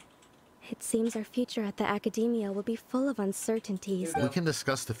 It seems our future at the Academia will be full of uncertainties. We can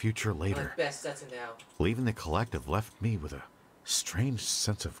discuss the future later. Leaving the collective left me with a strange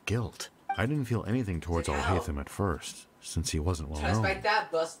sense of guilt. I didn't feel anything towards Alhaitham at first, since he wasn't well known.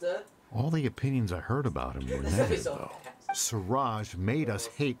 All the opinions I heard about him were negative, though. Siraj made us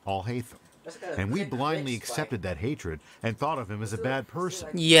hate Alhaitham, and we blindly accepted that hatred and thought of him as a bad person.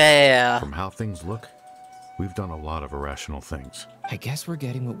 Yeah. From how things look, we've done a lot of irrational things. I guess we're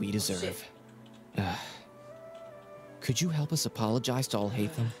getting what we deserve. Could you help us apologize to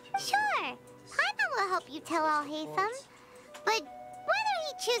Alhaitham? Sure. Paimon will help you tell Alhaitham. But whether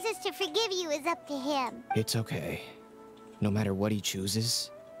he chooses to forgive you is up to him. It's okay. No matter what he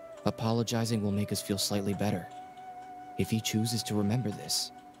chooses, apologizing will make us feel slightly better. If he chooses to remember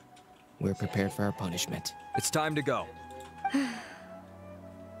this, we're prepared for our punishment. It's time to go.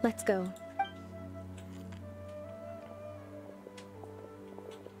 Let's go.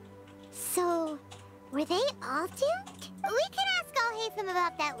 So, were they all doomed? We can ask Alhaitham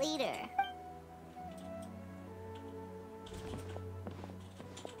about that later.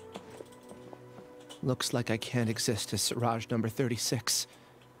 Looks like I can't exist as Siraj number 36.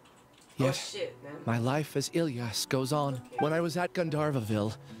 Yet, my life as Ilyas goes on. When I was at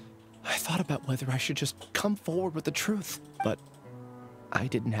Gandharvaville, I thought about whether I should just come forward with the truth, but I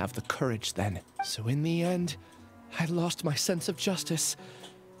didn't have the courage then. So in the end, I lost my sense of justice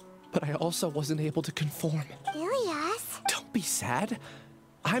but I also wasn't able to conform. Ilias? Don't be sad.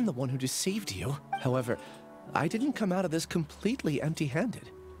 I'm the one who deceived you. However, I didn't come out of this completely empty-handed.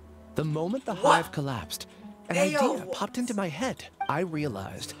 The moment the hive collapsed, an idea popped into my head. I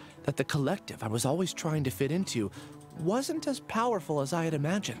realized that the collective I was always trying to fit into wasn't as powerful as I had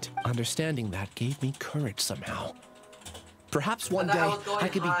imagined. Understanding that gave me courage somehow. Perhaps one day I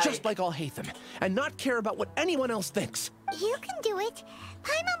could be just like Alhaitham and not care about what anyone else thinks. You can do it.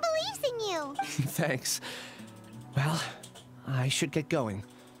 Paimon believes in you. Thanks. Well, I should get going.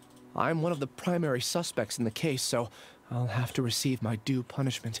 I'm one of the primary suspects in the case, so I'll have to receive my due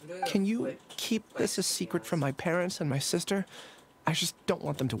punishment. Can you keep this a secret from my parents and my sister? I just don't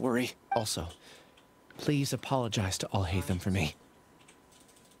want them to worry. Also, please apologize to Alhaitham for me.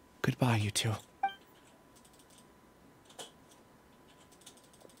 Goodbye, you two.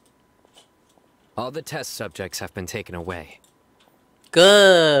 All the test subjects have been taken away.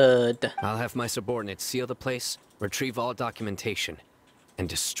 Good. I'll have my subordinates seal the place, retrieve all documentation, and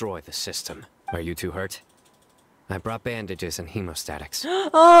destroy the system. Are you two hurt? I brought bandages and hemostatics.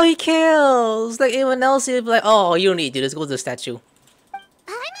 Oh, he kills! Like anyone else, he'd be like, oh, you don't need to do this, go to the statue.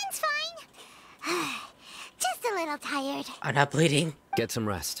 Paimon's fine. Just a little tired. I'm not bleeding. Get some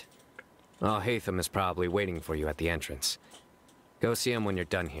rest. Alhaitham is probably waiting for you at the entrance. Go see him when you're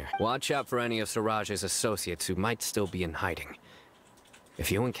done here. Watch out for any of Siraj's associates who might still be in hiding.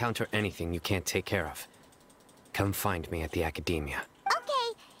 If you encounter anything you can't take care of, come find me at the academia.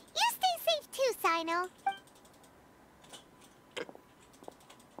 Okay, you stay safe too, Cyno.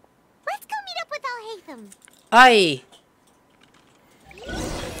 Let's go meet up with Alhaitham. Aye.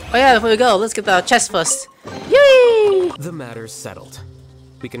 Oh yeah, before we go, let's get the chest first. Yay! The matter's settled.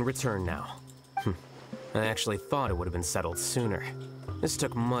 We can return now. I actually thought it would have been settled sooner. This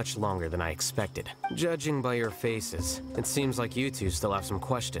took much longer than I expected. Judging by your faces, it seems like you two still have some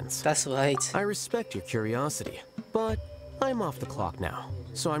questions. That's right. I respect your curiosity, but I'm off the clock now,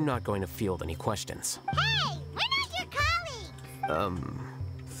 so I'm not going to field any questions. Hey, we're not your colleagues!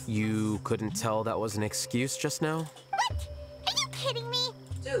 You couldn't tell that was an excuse just now? What? Are you kidding me?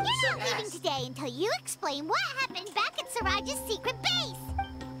 Dude, you're not leaving today until you explain what happened back at Siraj's secret base!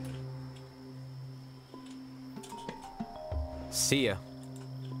 See ya.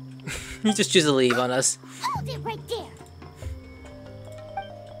 You just choose to leave on us. Hold it right there!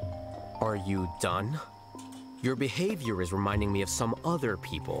 Are you done? Your behavior is reminding me of some other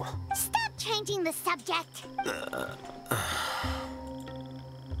people. Stop changing the subject!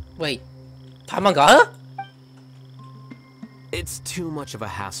 Wait, Paimon got her? It's too much of a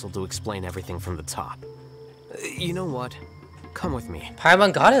hassle to explain everything from the top. You know what? Come with me.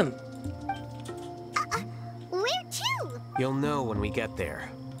 Paimon got him. Where to? You'll know when we get there.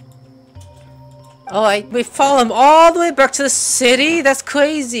 Alright, we follow him all the way back to the city? That's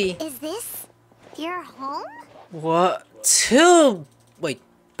crazy. Is this your home? What? Two... Wait,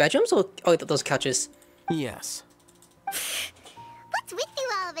 bedrooms or... Oh, those couches. Yes. What's with you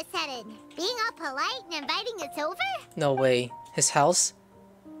all of a sudden? Being all polite and inviting us over? No way. His house?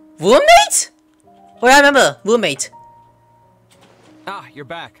 Roommate? Oh yeah, I remember. Roommate. Ah, you're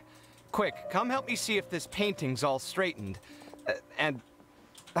back. Quick, come help me see if this painting's all straightened.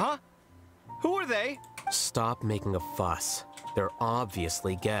 Huh? Who are they? Stop making a fuss. They're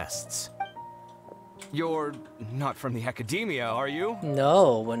obviously guests. You're not from the academia, are you?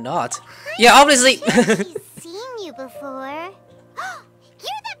 No, we're not. Yeah, obviously. Seen you before.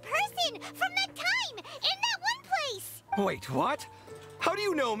 You're the person from that time in that one place. Wait, what? How do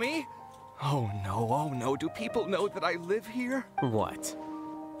you know me? Oh no, do people know that I live here? What?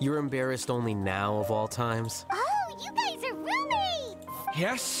 You're embarrassed only now of all times? Oh, you guys are roommates!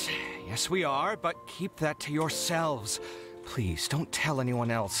 Yes we are, but keep that to yourselves. Please, don't tell anyone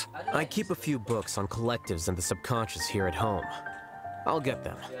else. I keep a few books on collectives and the subconscious here at home. I'll get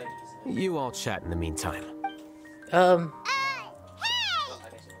them. You all chat in the meantime.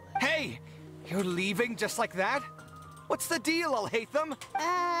 Hey! You're leaving just like that? What's the deal, Alhaitham?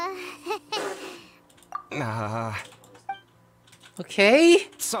 Okay.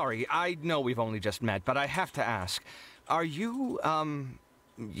 Sorry, I know we've only just met, but I have to ask. Are you,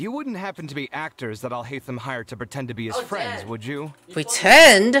 you wouldn't happen to be actors that Alhaitham hired to pretend to be his friends, would you?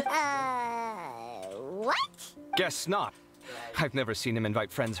 Pretend? What? Guess not. I've never seen him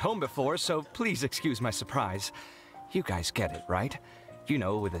invite friends home before, so please excuse my surprise. You guys get it, right? You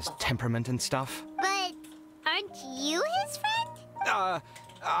know, with his temperament and stuff. But aren't you his friend?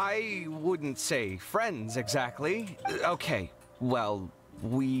 I wouldn't say friends exactly. Okay, well,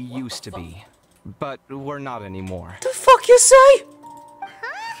 we used to be, but we're not anymore. The fuck you say?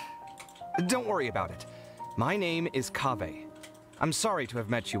 Don't worry about it. My name is Kaveh. I'm sorry to have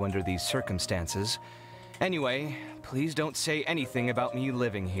met you under these circumstances. Anyway, please don't say anything about me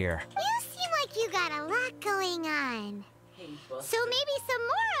living here. You seem like you got a lot going on. So maybe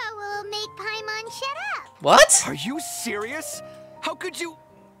Samura will make Paimon shut up. What? Are you serious? How could you?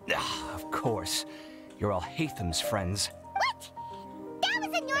 Of course. You're Alhaitham's friends. What? That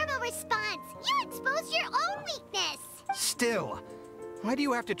was a normal response. You exposed your own weakness. Still, why do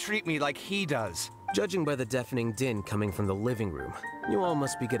you have to treat me like he does? Judging by the deafening din coming from the living room, you all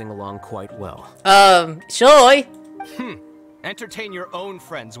must be getting along quite well. Sure. Entertain your own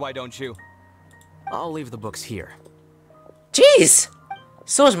friends, why don't you? I'll leave the books here. Jeez!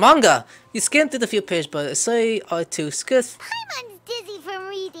 So much manga! You skimmed through the few pages, but say are too skiff. Paimon's dizzy from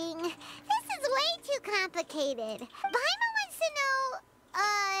reading. This is way too complicated. Paimon wants to know,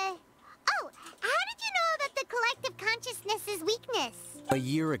 oh, how did you know that the collective consciousness is weakness? A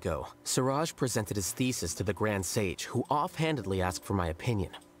year ago, Siraj presented his thesis to the Grand Sage, who offhandedly asked for my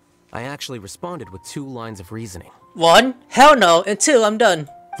opinion. I actually responded with 2 lines of reasoning. 1, hell no, and 2, I'm done.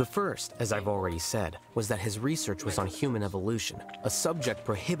 The first, as I've already said, was that his research was on human evolution, a subject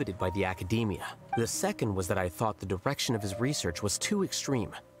prohibited by the academia. The second was that I thought the direction of his research was too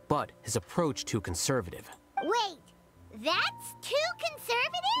extreme, but his approach too conservative. Wait, that's too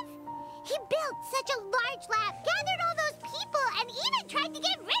conservative? He built such a large lab, gathered all those people, and even tried to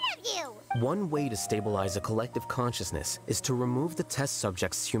get rid of you! One way to stabilize a collective consciousness is to remove the test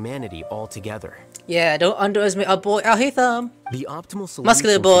subject's humanity altogether. Yeah, don't underestimate our boy Alhaitham. The optimal solution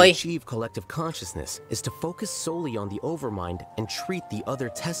Muscular boy. to achieve collective consciousness is to focus solely on the overmind and treat the other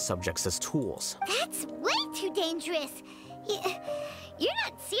test subjects as tools. That's way too dangerous. You're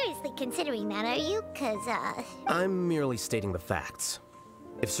not seriously considering that, are you? I'm merely stating the facts.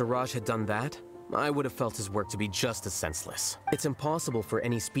 If Siraj had done that, I would have felt his work to be just as senseless. It's impossible for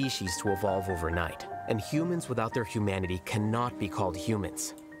any species to evolve overnight, and humans without their humanity cannot be called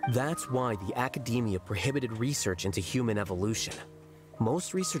humans. That's why the academia prohibited research into human evolution.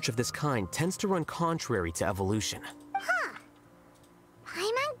 Most research of this kind tends to run contrary to evolution. Huh.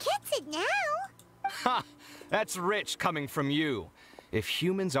 Paimon gets it now. Ha! That's rich coming from you. If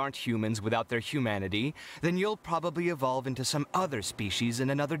humans aren't humans without their humanity, then you'll probably evolve into some other species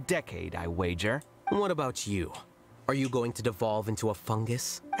in another decade, I wager. What about you? Are you going to devolve into a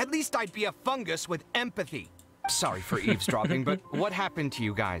fungus? At least I'd be a fungus with empathy. Sorry for eavesdropping, but what happened to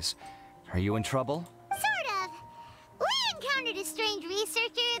you guys? Are you in trouble? Sort of. We encountered a strange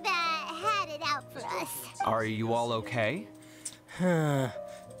researcher that had it out for us. Are you all okay?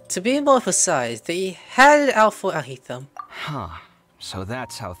 To be more precise, they had it out for Alhaitham. Huh. So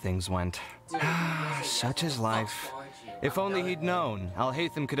that's how things went. Such is life. If only he'd known,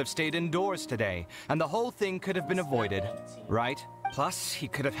 Alhaitham could have stayed indoors today, and the whole thing could have been avoided, right? Plus, he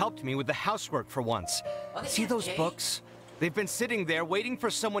could have helped me with the housework for once. See those books? They've been sitting there waiting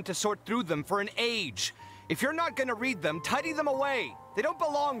for someone to sort through them for an age. If you're not gonna read them, tidy them away. They don't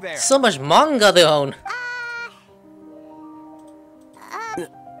belong there. So much manga they own.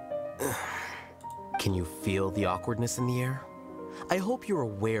 Can you feel the awkwardness in the air? I hope you're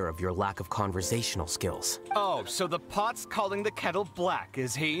aware of your lack of conversational skills. Oh, so the pot's calling the kettle black,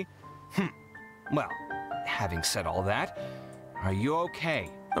 is he? Well, having said all that, are you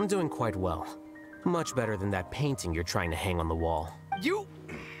okay? I'm doing quite well. Much better than that painting you're trying to hang on the wall. You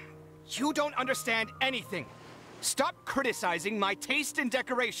don't understand anything. Stop criticizing my taste in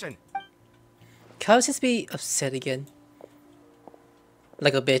decoration. Can I just be upset again?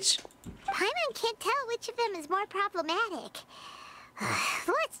 Like a bitch. Paimon can't tell which of them is more problematic.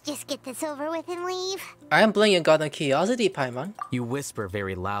 Let's just get this over with and leave. I am playing your god on curiosity, Paimon. You whisper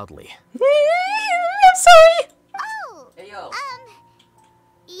very loudly. I'm sorry! Oh!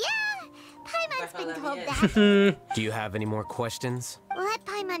 Yeah, Paimon's been told that. Do you have any more questions? Let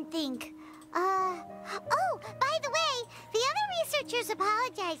Paimon think. Oh, by the way, the other researchers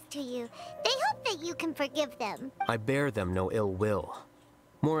apologized to you. They hope that you can forgive them. I bear them no ill will.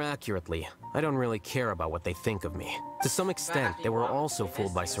 More accurately, I don't really care about what they think of me. To some extent, they were also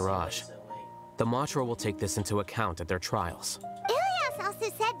fooled by Siraj. The Matra will take this into account at their trials. Ilyas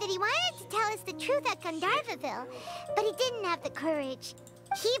also said that he wanted to tell us the truth at Gandharvaville, but he didn't have the courage.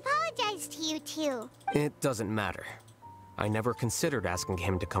 He apologized to you too. It doesn't matter. I never considered asking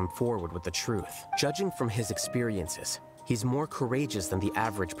him to come forward with the truth. Judging from his experiences, he's more courageous than the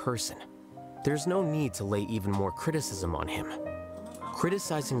average person. There's no need to lay even more criticism on him.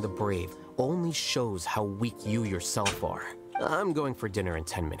 Criticizing the brave only shows how weak you yourself are. I'm going for dinner in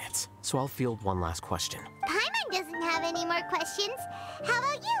 10 minutes, so I'll field one last question. Paimon doesn't have any more questions. How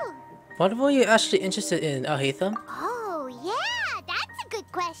about you? What were you actually interested in, Alhaitham? Oh, yeah, that's a good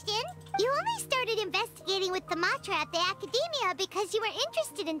question. You only started investigating with the Matra researcher at the academia because you were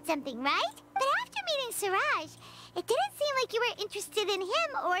interested in something, right? But after meeting Siraj, it didn't seem like you were interested in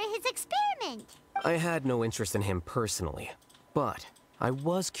him or his experiment. I had no interest in him personally, but I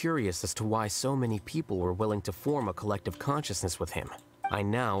was curious as to why so many people were willing to form a collective consciousness with him. I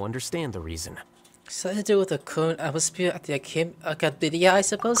now understand the reason. Something to do with the current atmosphere at the academia, I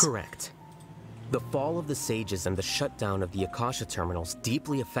suppose? Correct. The fall of the sages and the shutdown of the Akasha terminals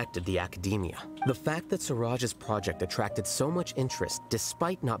deeply affected the academia. The fact that Siraj's project attracted so much interest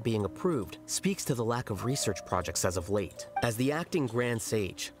despite not being approved speaks to the lack of research projects as of late. As the acting Grand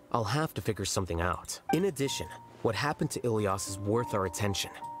Sage, I'll have to figure something out. In addition, what happened to Ilyas is worth our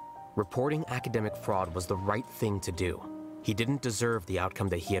attention. Reporting academic fraud was the right thing to do. He didn't deserve the outcome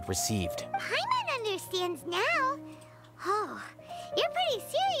that he had received. Paimon understands now. Oh, you're pretty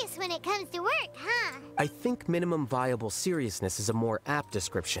serious when it comes to work, huh? I think minimum viable seriousness is a more apt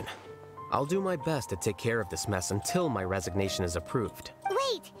description. I'll do my best to take care of this mess until my resignation is approved.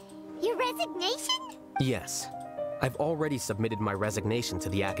 Wait, your resignation? Yes. I've already submitted my resignation to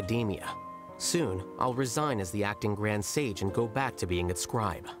the academia. Soon, I'll resign as the acting Grand Sage and go back to being its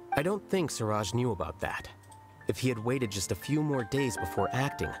scribe. I don't think Siraj knew about that. If he had waited just a few more days before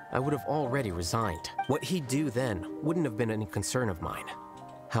acting, I would have already resigned. What he'd do then wouldn't have been any concern of mine.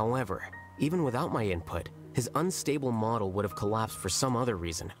 However, even without my input, his unstable model would have collapsed for some other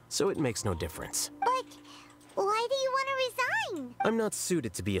reason, so it makes no difference. But why do you want to resign? I'm not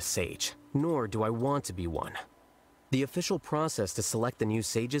suited to be a sage, nor do I want to be one. The official process to select the new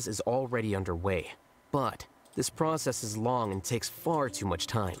sages is already underway, but this process is long and takes far too much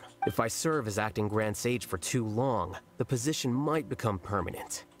time. If I serve as acting Grand Sage for too long, the position might become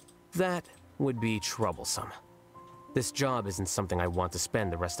permanent. That would be troublesome. This job isn't something I want to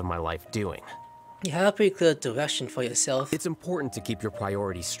spend the rest of my life doing. You have a pretty clear direction for yourself. It's important to keep your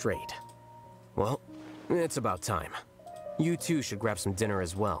priorities straight. Well, it's about time. You two should grab some dinner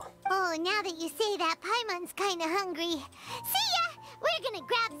as well. Oh, now that you say that, Paimon's kinda hungry. See ya! We're gonna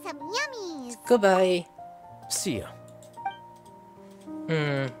grab some yummies! Goodbye. See ya.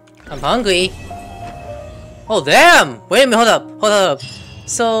 I'm hungry. Oh, damn! Wait a minute, hold up.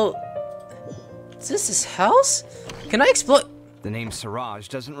 So, is this his house? Can I explore? The name Siraj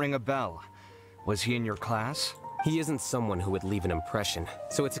doesn't ring a bell. Was he in your class? He isn't someone who would leave an impression,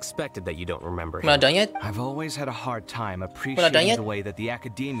 so it's expected that you don't remember him. We're not done yet? I've always had a hard time appreciating the way that the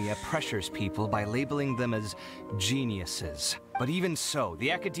academia pressures people by labeling them as geniuses. But even so,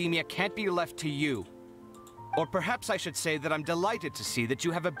 the academia can't be left to you. Or perhaps I should say that I'm delighted to see that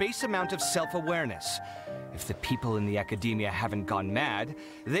you have a base amount of self-awareness. If the people in the academia haven't gone mad,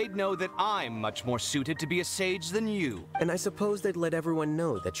 they'd know that I'm much more suited to be a sage than you. And I suppose they'd let everyone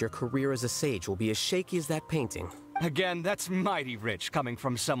know that your career as a sage will be as shaky as that painting. Again, that's mighty rich coming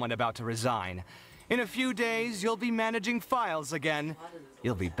from someone about to resign. In a few days, you'll be managing files again.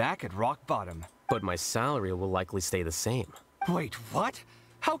 You'll be back at rock bottom. But my salary will likely stay the same. Wait, what?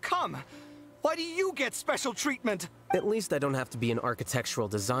 How come? Why do you get special treatment? At least I don't have to be an architectural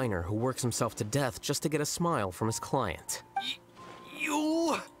designer who works himself to death just to get a smile from his client.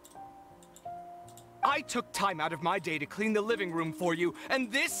 You... I took time out of my day to clean the living room for you,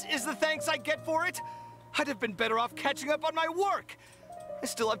 and this is the thanks I get for it? I'd have been better off catching up on my work. I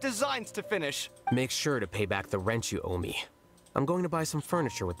still have designs to finish. Make sure to pay back the rent you owe me. I'm going to buy some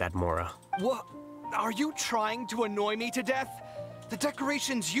furniture with that Mora. What? Are you trying to annoy me to death? The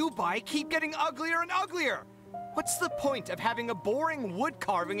decorations you buy keep getting uglier and uglier. What's the point of having a boring wood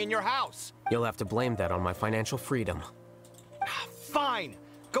carving in your house? You'll have to blame that on my financial freedom. Fine.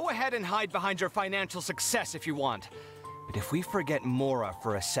 Go ahead and hide behind your financial success if you want. But if we forget Mora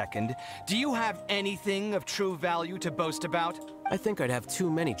for a second, do you have anything of true value to boast about? I think I'd have too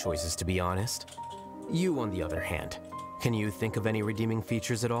many choices, to be honest. You, on the other hand, can you think of any redeeming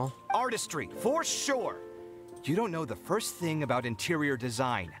features at all? Artistry, for sure. You don't know the first thing about interior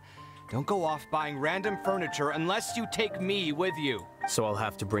design. Don't go off buying random furniture unless you take me with you. So I'll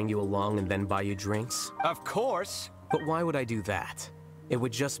have to bring you along and then buy you drinks? Of course. But why would I do that? It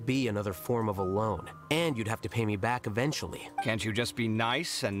would just be another form of a loan, and you'd have to pay me back eventually. Can't you just be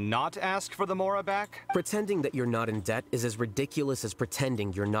nice and not ask for the Mora back? Pretending that you're not in debt is as ridiculous as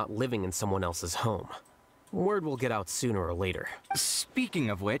pretending you're not living in someone else's home. Word will get out sooner or later. Speaking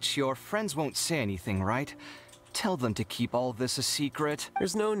of which, your friends won't say anything, right? Tell them to keep all this a secret.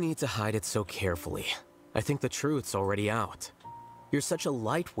 There's no need to hide it so carefully. I think the truth's already out. You're such a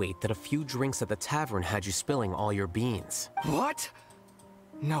lightweight that a few drinks at the tavern had you spilling all your beans. What?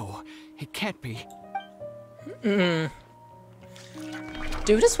 No, it can't be. Did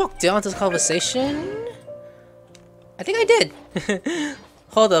we just walk down this conversation? I think I did.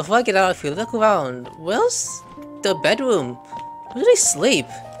 Hold on, before I get out of here, look around. Where's the bedroom. Where do they sleep?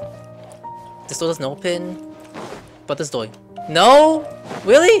 This door doesn't open. But this door. No?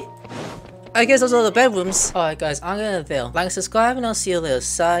 Really? I guess those are the bedrooms. Alright guys, I'm gonna veil. Like and subscribe and I'll see you later.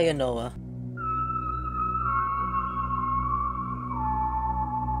 Sayonara.